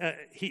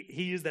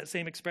he used that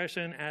same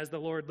expression, "As the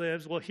Lord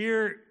lives." Well,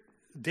 here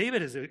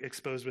David is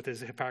exposed with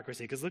his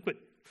hypocrisy, because look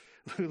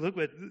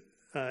what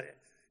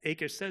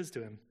Achish says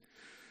to him.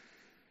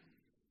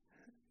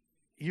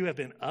 "You have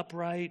been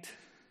upright,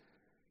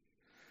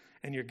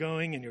 and your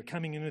going and your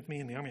coming in with me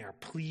in the army are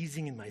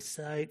pleasing in my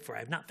sight, for I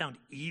have not found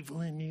evil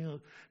in you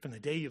from the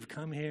day you've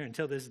come here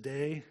until this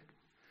day."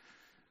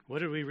 What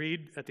did we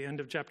read at the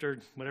end of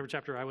whatever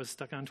chapter I was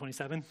stuck on,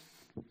 27?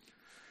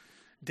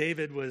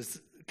 David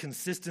was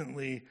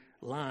consistently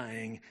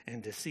lying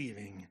and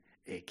deceiving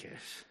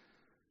Achish.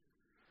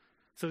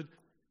 So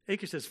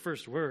Achish's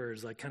first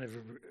words like kind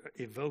of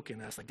evoke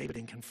in us like David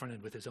being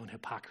confronted with his own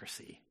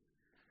hypocrisy,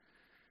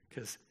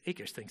 because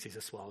Achish thinks he's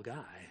a swell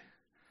guy.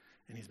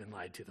 And he's been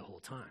lied to the whole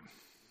time.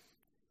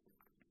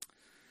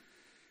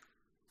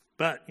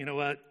 But you know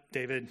what,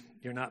 David?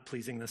 You're not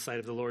pleasing the sight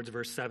of the Lord.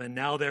 Verse 7,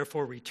 "Now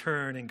therefore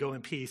return and go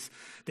in peace,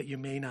 that you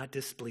may not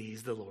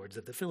displease the lords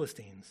of the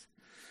Philistines."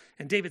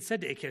 And David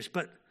said to Achish,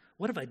 "But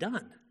what have I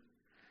done?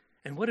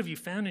 And what have you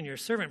found in your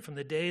servant from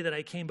the day that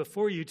I came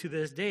before you to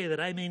this day,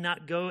 that I may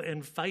not go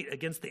and fight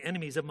against the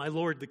enemies of my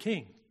Lord the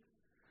king?"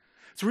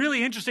 It's a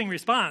really interesting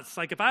response.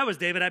 Like if I was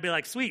David, I'd be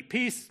like, "Sweet,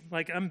 peace,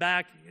 like I'm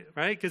back,"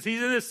 right? Because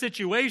he's in this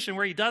situation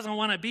where he doesn't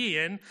want to be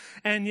in,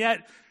 and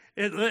yet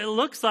it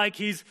looks like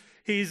he's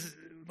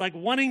like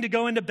wanting to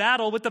go into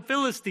battle with the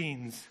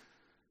Philistines.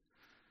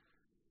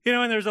 You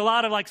know, and there's a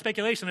lot of like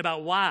speculation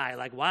about why.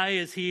 Like, why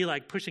is he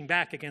like pushing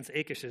back against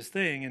Achish's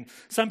thing? And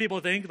some people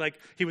think like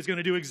he was going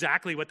to do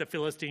exactly what the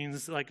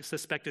Philistines like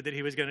suspected that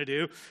he was going to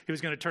do. He was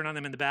going to turn on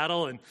them in the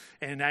battle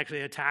and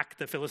actually attack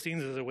the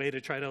Philistines as a way to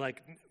try to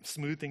like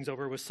smooth things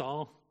over with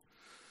Saul.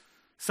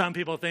 Some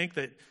people think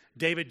that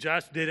David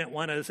just didn't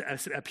want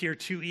to appear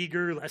too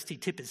eager lest he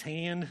tip his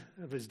hand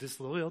of his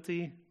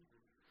disloyalty.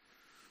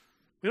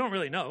 We don't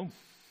really know.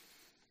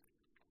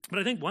 But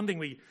I think one thing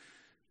we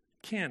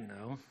can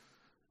know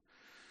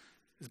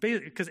is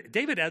because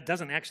David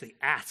doesn't actually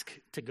ask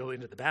to go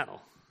into the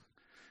battle.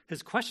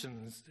 His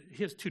questions,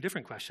 he has two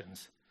different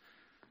questions.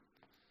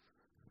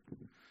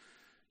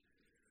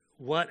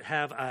 What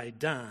have I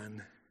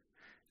done,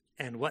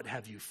 and what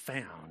have you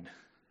found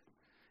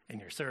in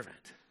your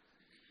servant?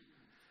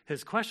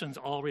 His questions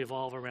all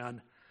revolve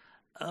around,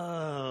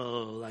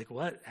 like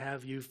what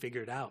have you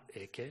figured out,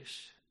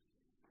 Achish?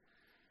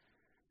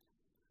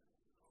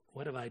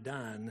 What have I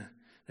done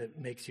that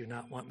makes you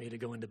not want me to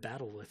go into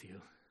battle with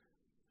you?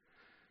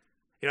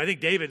 You know, I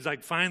think David's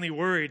like finally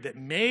worried that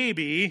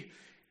maybe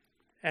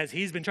as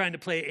he's been trying to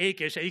play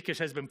Achish, Achish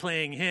has been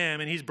playing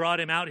him, and he's brought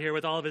him out here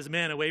with all of his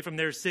men away from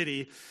their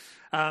city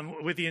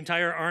with the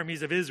entire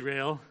armies of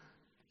Israel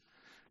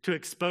to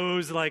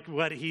expose like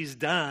what he's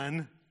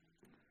done,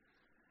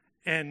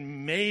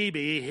 and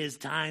maybe his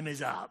time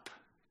is up.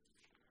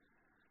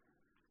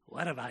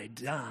 What have I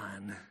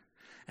done,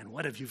 and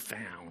what have you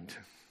found?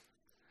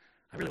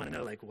 I really want to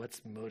know like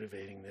what's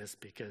motivating this,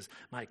 because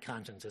my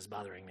conscience is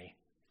bothering me.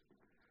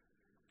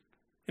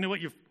 You know,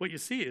 what you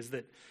see is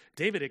that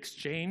David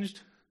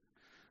exchanged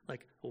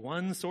like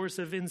one source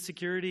of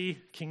insecurity,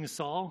 King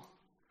Saul,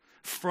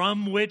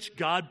 from which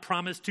God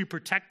promised to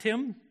protect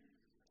him,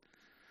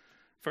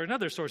 for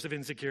another source of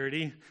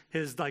insecurity,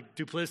 his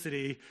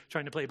duplicity,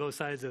 trying to play both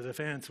sides of the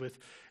fence with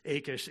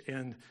Achish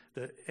and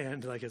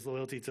his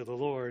loyalty to the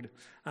Lord,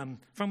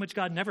 from which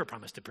God never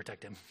promised to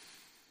protect him.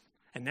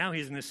 And now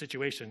he's in this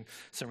situation,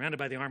 surrounded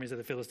by the armies of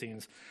the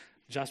Philistines,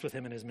 just with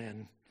him and his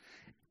men.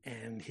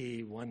 And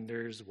he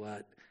wonders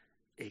what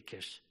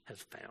Achish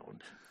has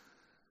found.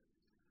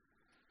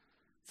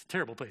 It's a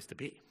terrible place to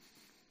be.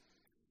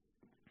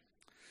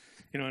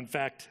 In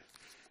fact,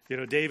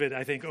 David,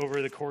 I think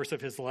over the course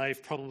of his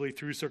life, probably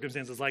through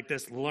circumstances like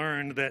this,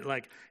 learned that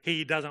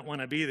he doesn't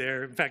want to be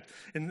there. In fact,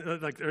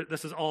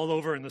 this is all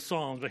over in the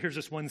Psalms, but here's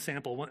just one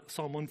sample,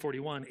 Psalm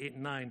 141, 8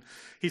 and 9.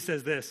 He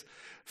says this,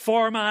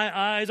 "For my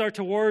eyes are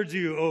towards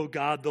you, O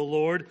God the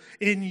Lord.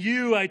 In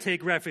you I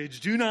take refuge.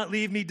 Do not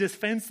leave me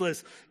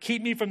defenseless.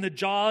 Keep me from the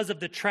jaws of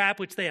the trap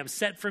which they have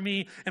set for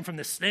me, and from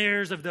the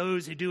snares of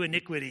those who do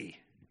iniquity."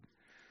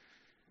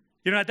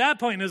 At that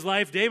point in his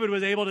life, David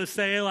was able to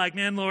say,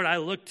 man, Lord, I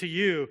look to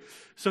you,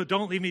 so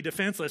don't leave me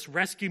defenseless.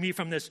 Rescue me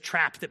from this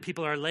trap that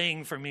people are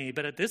laying for me.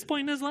 But at this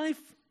point in his life,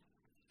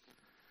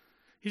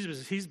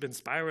 he's been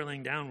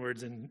spiraling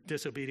downwards in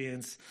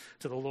disobedience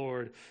to the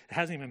Lord. It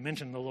hasn't even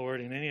mentioned the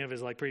Lord in any of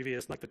his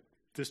previous,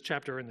 this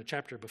chapter and the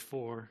chapter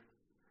before.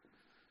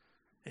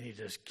 And he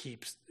just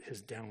keeps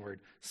his downward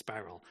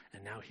spiral.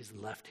 And now he's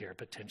left here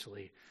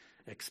potentially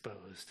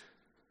exposed.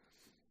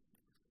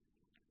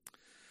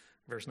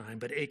 Verse 9,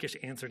 but Achish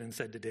answered and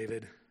said to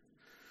David,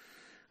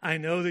 "I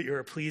know that you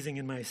are pleasing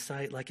in my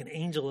sight like an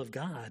angel of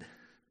God."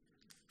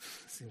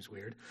 Seems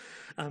weird.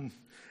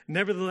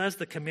 "Nevertheless,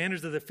 the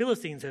commanders of the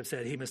Philistines have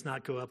said he must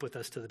not go up with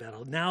us to the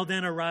battle. Now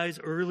then, arise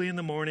early in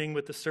the morning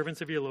with the servants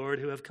of your Lord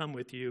who have come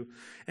with you.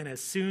 And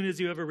as soon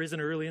as you have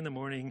arisen early in the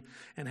morning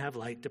and have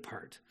light,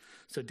 depart."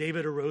 So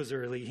David arose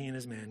early, he and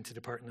his men, to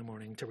depart in the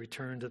morning to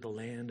return to the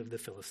land of the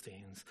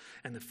Philistines.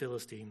 And the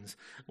Philistines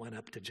went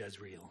up to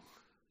Jezreel.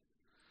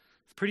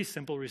 Pretty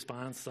simple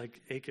response.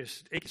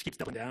 Achish keeps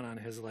doubling down on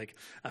his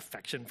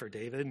affection for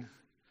David.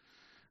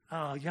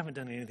 "Oh, you haven't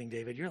done anything,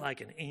 David. You're like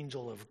an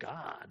angel of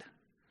God.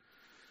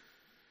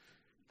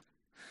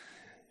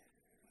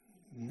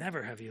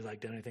 Never have you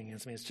done anything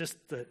against me. It's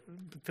just the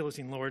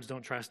Philistine lords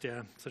don't trust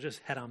you, so just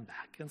head on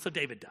back." And so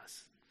David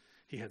does.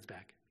 He heads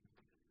back.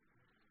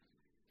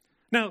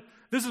 Now,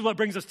 this is what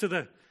brings us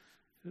to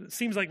it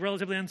seems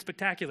relatively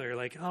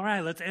unspectacular. All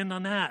right, let's end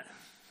on that.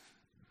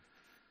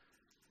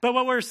 But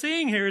what we're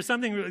seeing here is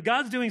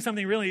God's doing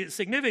something really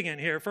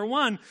significant here. For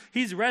one,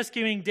 he's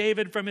rescuing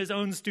David from his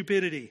own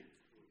stupidity.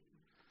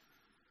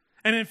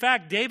 And in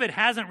fact, David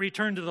hasn't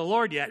returned to the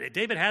Lord yet.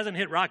 David hasn't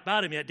hit rock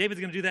bottom yet. David's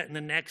going to do that in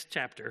the next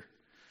chapter.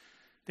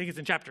 I think it's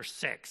in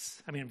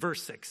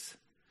verse 6.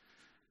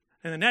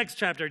 In the next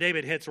chapter,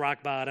 David hits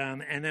rock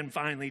bottom, and then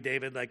finally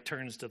David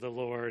turns to the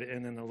Lord,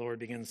 and then the Lord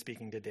begins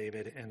speaking to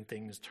David, and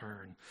things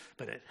turn.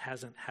 But it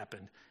hasn't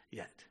happened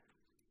yet.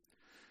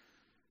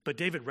 But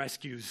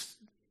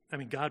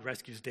God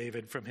rescues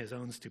David from his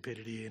own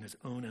stupidity and his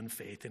own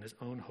unfaith and his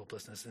own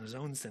hopelessness and his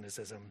own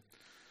cynicism,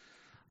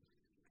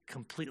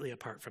 completely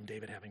apart from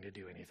David having to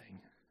do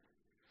anything.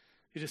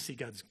 You just see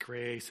God's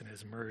grace and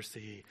his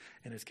mercy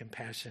and his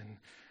compassion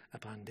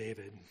upon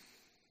David.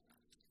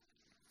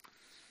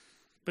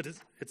 But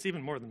it's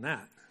even more than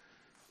that.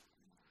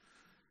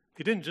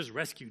 He didn't just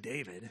rescue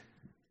David.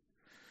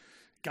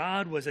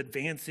 God was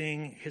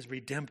advancing his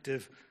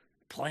redemptive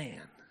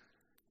plan.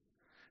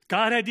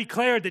 God had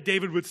declared that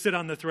David would sit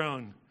on the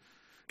throne.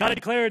 God had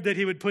declared that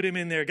he would put him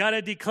in there. God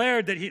had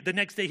declared that the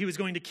next day he was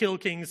going to kill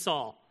King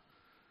Saul.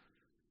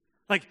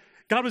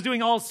 God was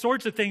doing all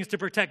sorts of things to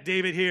protect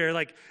David here.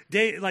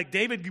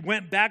 David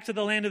went back to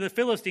the land of the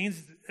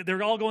Philistines.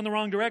 They're all going the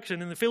wrong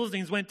direction, and the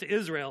Philistines went to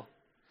Israel.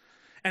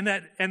 On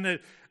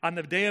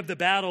the day of the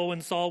battle,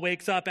 when Saul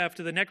wakes up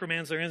after the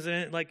necromancer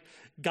incident,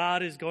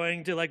 God is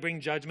going to bring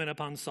judgment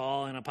upon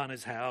Saul and upon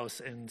his house,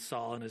 and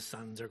Saul and his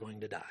sons are going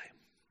to die.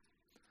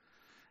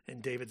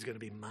 And David's going to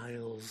be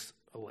miles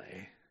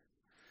away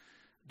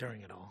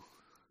during it all.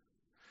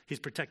 He's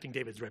protecting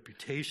David's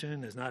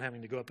reputation as not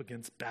having to go up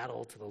against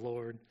battle to the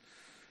Lord.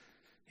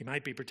 He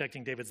might be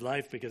protecting David's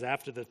life because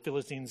after the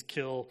Philistines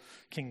kill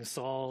King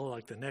Saul,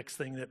 the next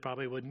thing that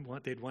probably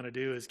they'd want to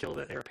do is kill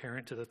the heir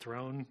apparent to the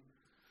throne.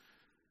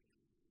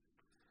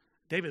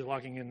 David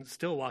is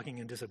still walking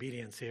in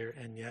disobedience here,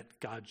 and yet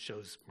God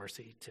shows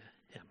mercy to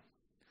him.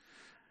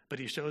 But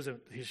he shows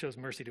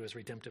mercy to his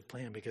redemptive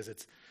plan because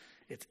it's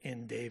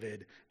in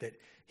David that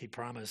he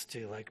promised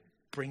to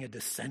bring a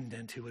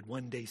descendant who would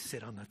one day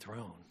sit on the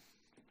throne.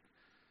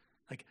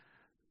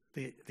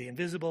 The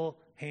invisible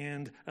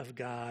hand of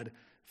God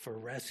for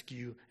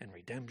rescue and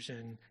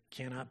redemption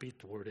cannot be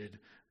thwarted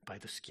by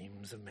the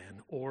schemes of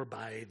men or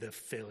by the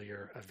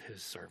failure of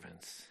his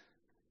servants.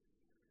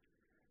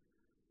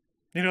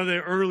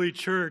 The early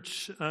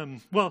church,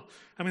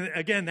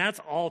 again, that's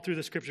all through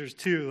the scriptures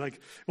too.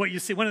 What you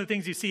see, one of the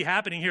things you see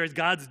happening here is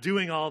God's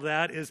doing all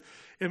that is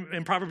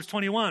in Proverbs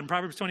 21.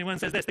 Proverbs 21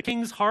 says this: "The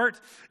king's heart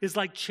is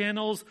like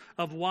channels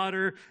of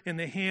water in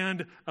the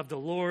hand of the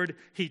Lord.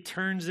 He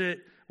turns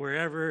it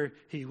wherever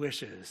he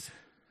wishes."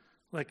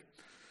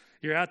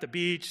 you're at the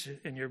beach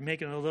and you're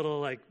making a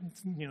little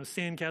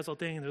sand castle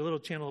thing, and there's a little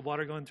channel of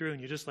water going through, and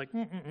you're just like,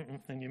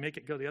 and you make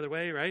it go the other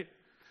way, right?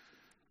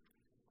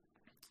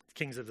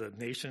 Kings of the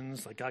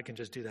nations, like God can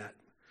just do that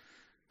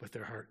with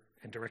their heart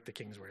and direct the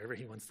kings wherever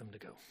he wants them to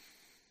go.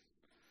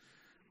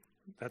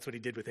 That's what he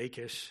did with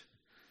Achish.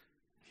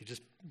 He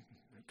just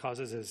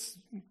causes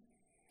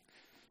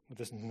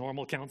this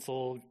normal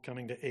counsel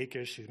coming to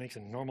Achish, who makes a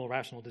normal,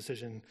 rational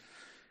decision,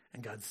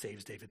 and God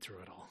saves David through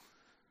it all.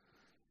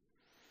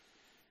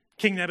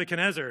 King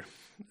Nebuchadnezzar,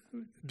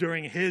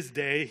 during his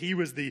day, he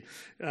was the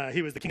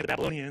king of the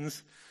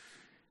Babylonians.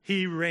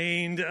 He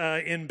reigned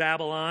in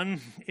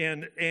Babylon,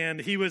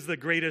 and he was the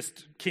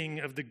greatest king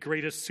of the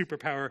greatest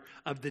superpower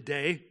of the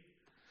day.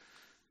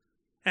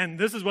 And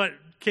this is what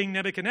King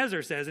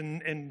Nebuchadnezzar says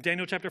in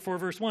Daniel chapter 4,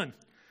 verse 1.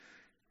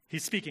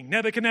 He's speaking,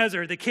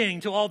 Nebuchadnezzar, the king,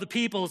 to all the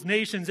peoples,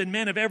 nations, and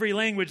men of every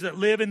language that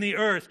live in the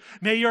earth,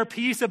 may your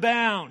peace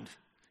abound.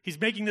 He's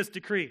making this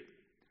decree.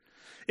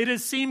 It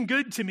has seemed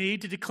good to me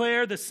to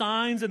declare the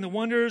signs and the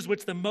wonders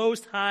which the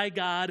Most High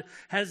God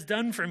has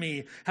done for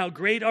me. How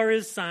great are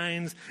his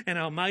signs and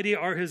how mighty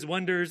are his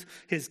wonders.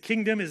 His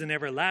kingdom is an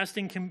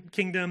everlasting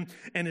kingdom,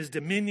 and his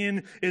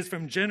dominion is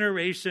from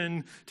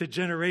generation to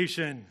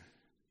generation.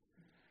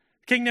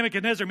 King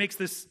Nebuchadnezzar makes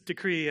this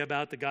decree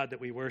about the God that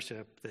we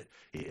worship, that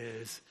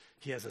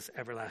he has this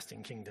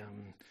everlasting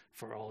kingdom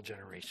for all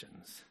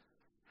generations.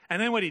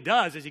 And then what he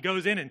does is he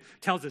goes in and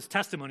tells his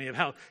testimony of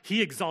how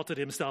he exalted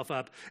himself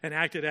up and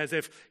acted as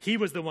if he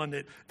was the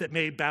one that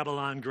made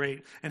Babylon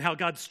great, and how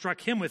God struck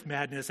him with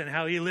madness, and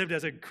how he lived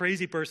as a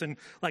crazy person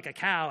like a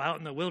cow out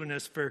in the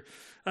wilderness for,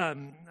 I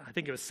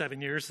think it was 7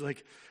 years,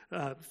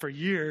 for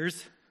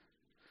years.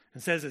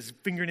 And says his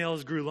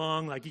fingernails grew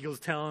long like eagle's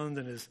talons,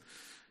 and his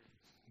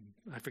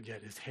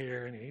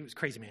hair, and he was a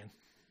crazy man.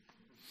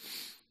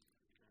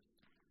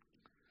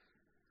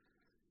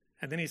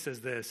 And then he says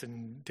this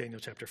in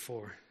Daniel chapter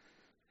 4.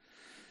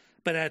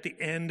 But at the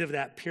end of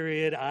that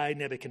period, I,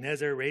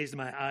 Nebuchadnezzar, raised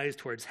my eyes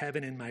towards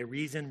heaven, and my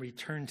reason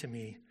returned to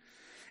me.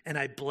 And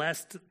I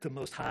blessed the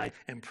Most High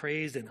and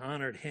praised and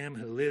honored him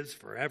who lives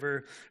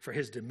forever, for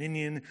his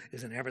dominion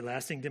is an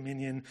everlasting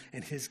dominion,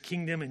 and his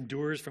kingdom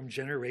endures from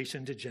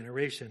generation to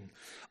generation.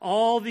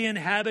 All the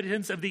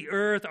inhabitants of the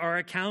earth are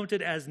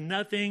accounted as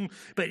nothing,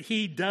 but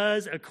he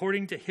does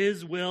according to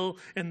his will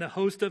in the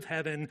host of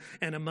heaven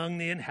and among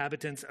the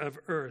inhabitants of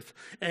earth.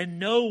 And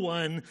no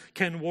one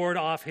can ward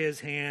off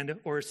his hand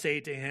or say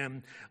to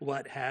him,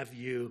 what have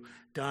you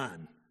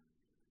done?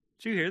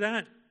 Did you hear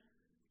that?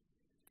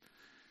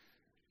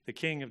 The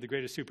king of the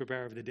greatest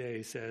superpower of the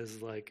day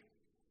says,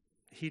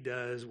 he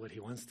does what he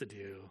wants to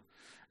do.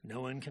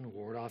 No one can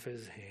ward off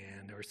his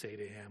hand or say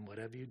to him, what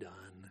have you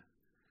done?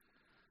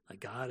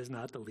 God is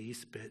not the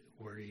least bit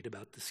worried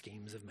about the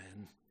schemes of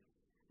men.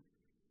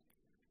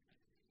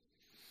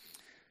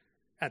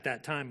 At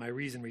that time, my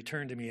reason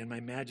returned to me, and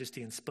my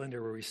majesty and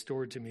splendor were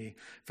restored to me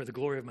for the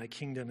glory of my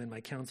kingdom and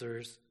my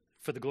counselors.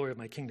 For the glory of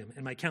my kingdom.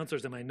 And my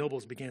counselors and my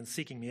nobles began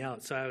seeking me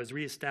out. So I was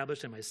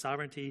reestablished, and my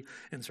sovereignty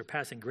and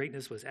surpassing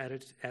greatness was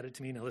added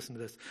to me. Now listen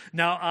to this.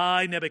 Now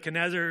I,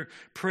 Nebuchadnezzar,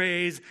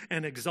 praise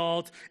and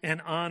exalt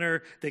and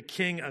honor the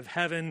King of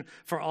heaven,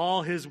 for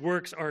all his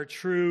works are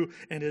true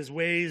and his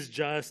ways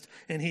just,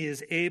 and he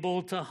is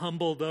able to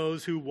humble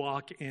those who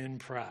walk in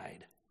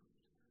pride.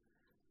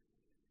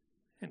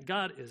 And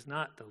God is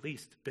not the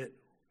least bit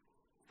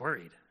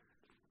worried.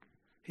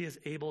 He is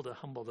able to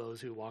humble those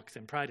who walks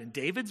in pride. And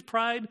David's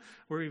pride,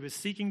 where he was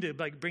seeking to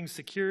bring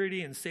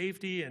security and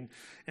safety and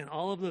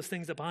all of those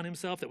things upon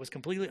himself that was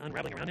completely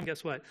unraveling around him,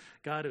 guess what?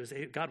 God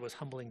was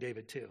humbling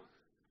David too.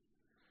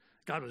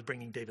 God was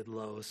bringing David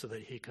low so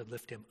that he could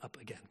lift him up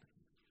again.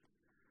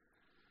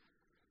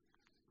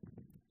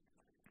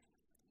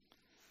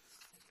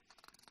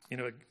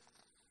 The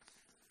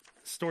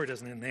story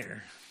doesn't end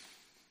there.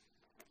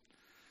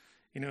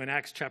 In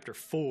Acts chapter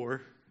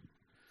 4,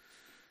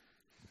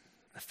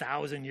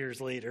 1,000 years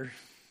later,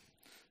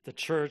 the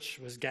church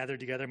was gathered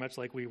together much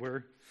like we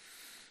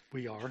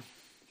are.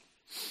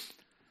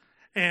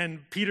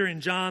 And Peter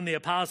and John, the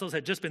apostles,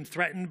 had just been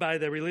threatened by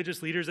the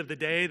religious leaders of the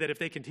day that if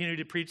they continued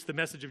to preach the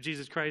message of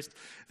Jesus Christ,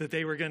 that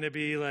they were going to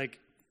be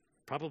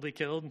probably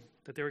killed,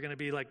 that they were going to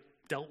be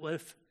dealt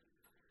with.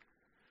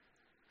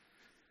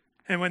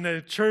 And when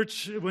the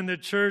church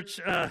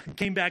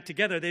came back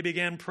together, they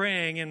began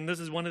praying, and this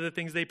is one of the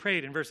things they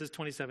prayed in verses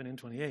 27 and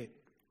 28.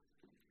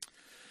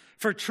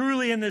 For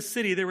truly in this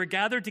city there were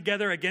gathered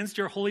together against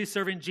your holy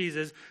servant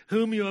Jesus,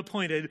 whom you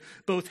appointed,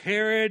 both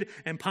Herod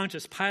and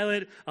Pontius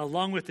Pilate,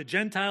 along with the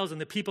Gentiles and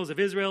the peoples of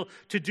Israel,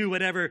 to do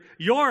whatever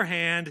your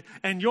hand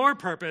and your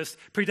purpose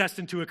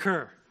predestined to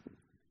occur.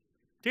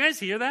 Do you guys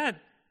hear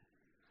that?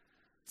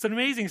 It's an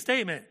amazing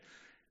statement.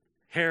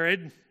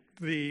 Herod,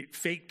 the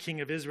fake king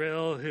of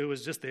Israel, who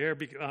was just there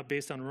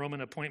based on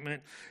Roman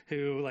appointment,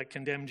 who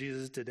condemned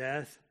Jesus to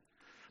death.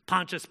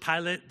 Pontius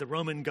Pilate, the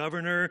Roman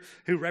governor,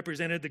 who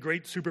represented the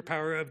great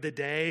superpower of the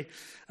day,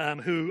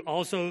 who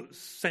also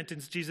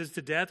sentenced Jesus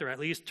to death, or at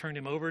least turned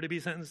him over to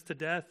be sentenced to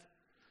death.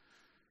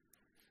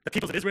 The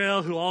people of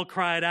Israel, who all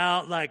cried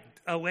out,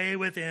 away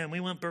with him. We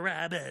want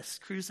Barabbas.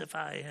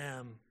 Crucify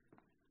him.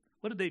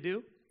 What did they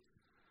do?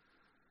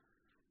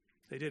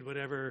 They did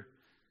whatever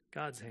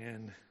God's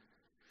hand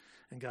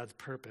and God's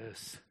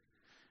purpose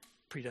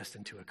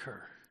predestined to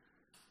occur.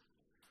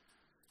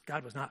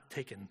 God was not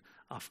taken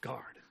off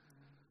guard.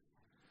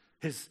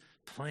 His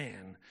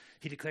plan,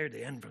 he declared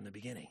the end from the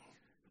beginning.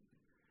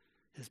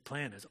 His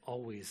plan is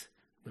always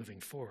moving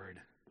forward.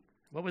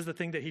 What was the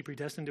thing that he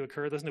predestined to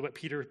occur? Listen to what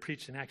Peter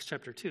preached in Acts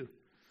chapter 2.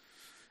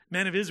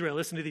 Men of Israel,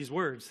 listen to these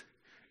words.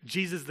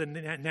 Jesus the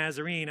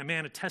Nazarene, a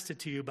man attested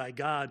to you by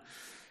God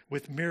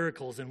with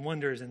miracles and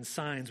wonders and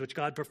signs, which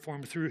God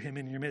performed through him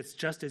in your midst,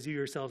 just as you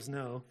yourselves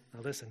know.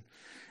 Now listen.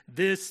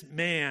 This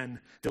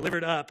man,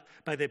 delivered up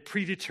by the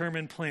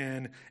predetermined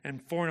plan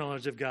and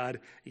foreknowledge of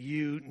God,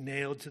 you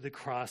nailed to the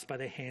cross by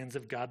the hands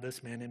of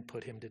godless men and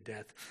put him to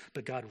death.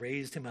 But God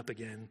raised him up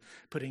again,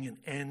 putting an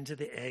end to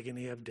the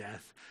agony of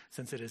death,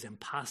 since it is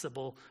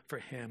impossible for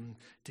him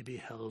to be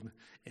held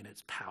in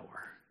its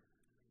power.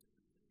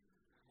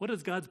 What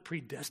is God's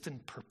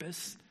predestined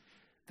purpose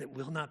that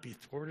will not be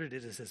thwarted?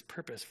 It is his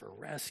purpose for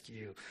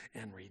rescue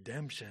and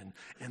redemption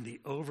and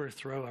the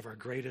overthrow of our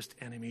greatest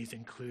enemies,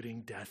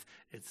 including death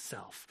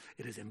itself.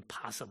 It is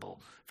impossible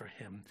for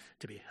him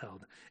to be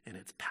held in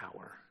its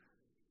power.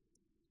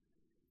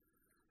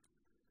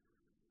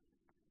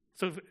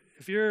 So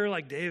if you're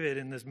like David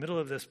in this middle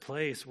of this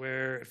place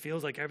where it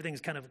feels like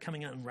everything's kind of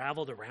coming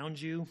unraveled around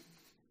you,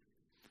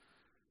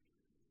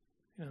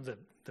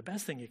 the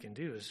best thing you can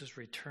do is just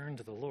return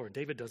to the Lord.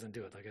 David doesn't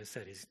do it. Like I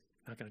said, he's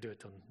not going to do it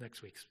till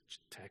next week's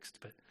text,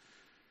 but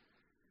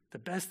the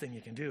best thing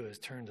you can do is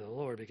turn to the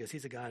Lord, because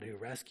he's a God who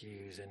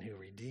rescues and who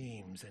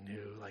redeems and who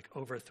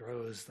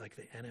overthrows the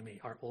enemy,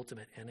 our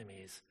ultimate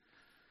enemies.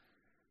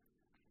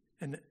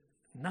 And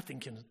nothing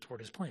can thwart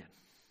his plan.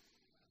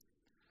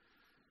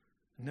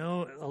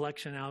 No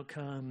election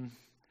outcome,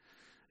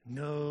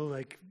 no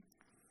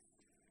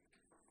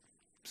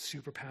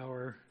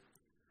superpower,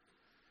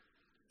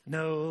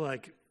 no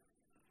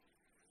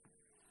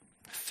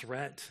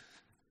threat.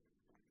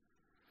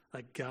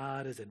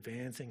 God is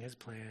advancing his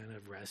plan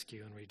of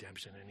rescue and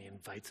redemption, and he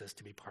invites us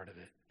to be part of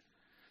it.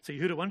 So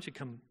Yehuda, why don't you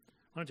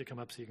come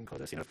up so you can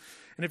close us? And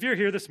if you're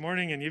here this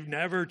morning and you've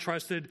never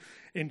trusted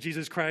in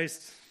Jesus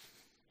Christ,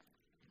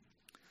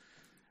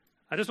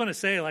 I just want to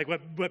say,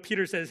 what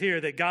Peter says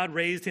here, that God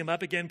raised him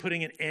up again,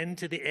 putting an end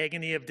to the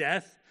agony of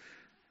death.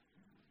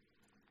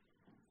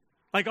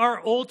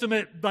 Our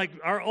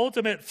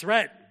ultimate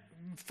threat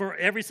for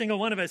every single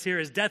one of us here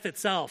is death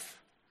itself.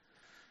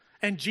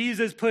 And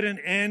Jesus put an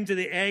end to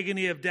the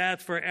agony of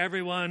death for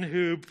everyone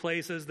who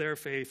places their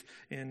faith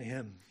in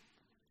him.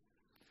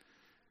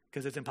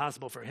 Because it's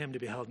impossible for him to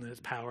be held in its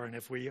power. And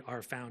if we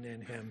are found in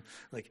him,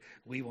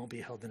 we won't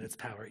be held in its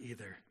power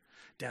either.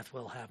 Death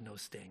will have no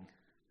sting.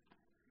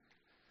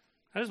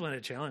 I just want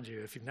to challenge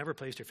you, if you've never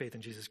placed your faith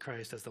in Jesus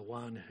Christ as the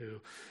one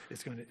who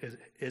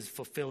is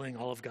fulfilling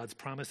all of God's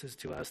promises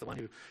to us, the one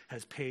who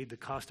has paid the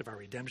cost of our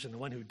redemption, the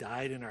one who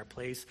died in our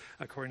place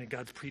according to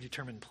God's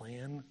predetermined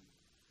plan,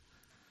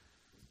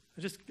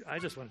 I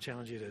just want to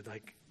challenge you to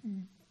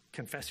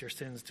confess your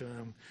sins to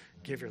him,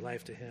 give your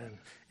life to him,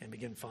 and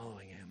begin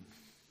following him.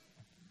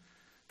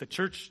 The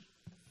church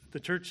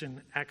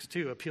in Acts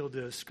 2 appealed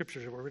to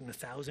scriptures that were written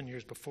 1,000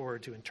 years before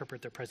to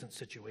interpret their present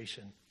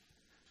situation.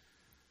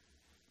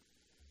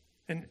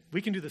 And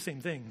we can do the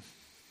same thing.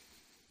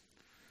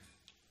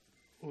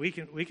 We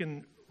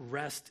can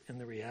rest in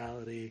the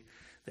reality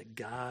that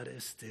God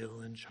is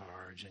still in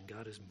charge and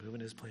God is moving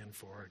his plan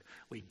forward.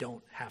 We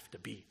don't have to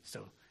be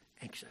so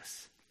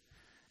anxious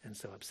and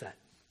so upset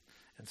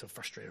and so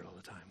frustrated all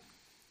the time.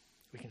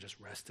 We can just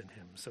rest in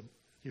him. So,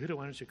 Yehuda,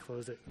 why don't you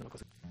close it? And I'll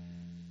close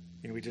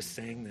it. We just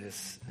sang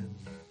this. And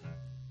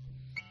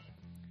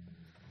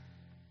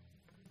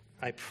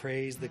I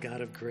praise the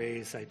God of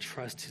grace. I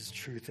trust his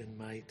truth and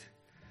might.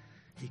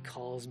 He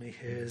calls me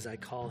his. I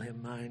call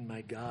him mine,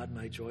 my God,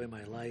 my joy,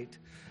 my light.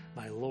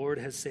 My Lord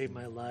has saved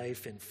my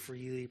life and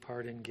freely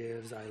pardon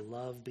gives. I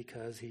love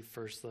because he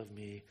first loved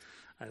me.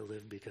 I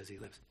live because he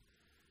lives.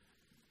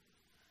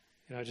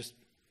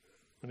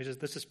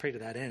 Let's just pray to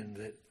that end,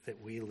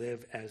 that we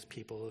live as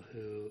people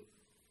who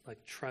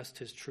trust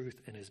his truth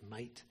and his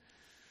might,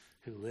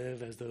 who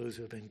live as those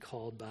who have been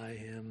called by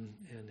him,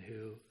 and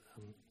who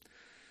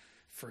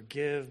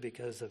forgive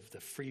because of the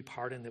free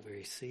pardon that we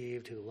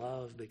received, who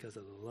love because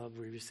of the love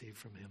we received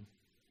from him.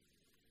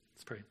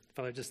 Let's pray.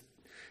 Father, I just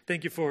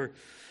thank you for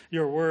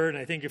your word.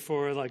 And I thank you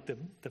for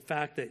the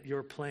fact that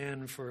your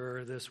plan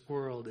for this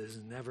world is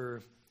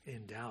never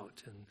in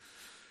doubt,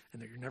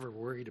 and that you're never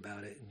worried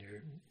about it, and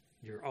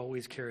you're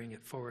always carrying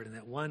it forward, and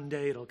that one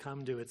day it'll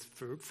come to its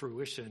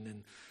fruition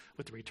and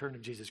with the return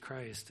of Jesus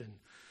Christ, and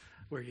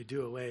where you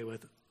do away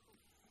with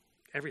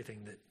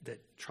everything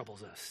that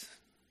troubles us.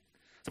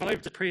 So I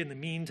just pray in the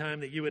meantime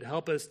that you would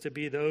help us to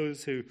be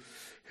those who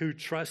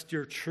trust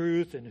your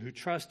truth and who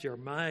trust your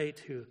might,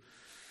 who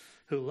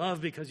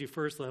love because you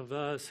first loved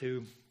us,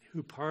 who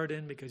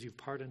pardon because you've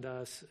pardoned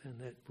us, and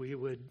that we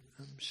would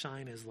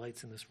shine as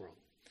lights in this world.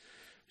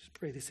 Just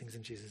pray these things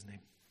in Jesus' name.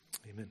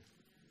 Amen.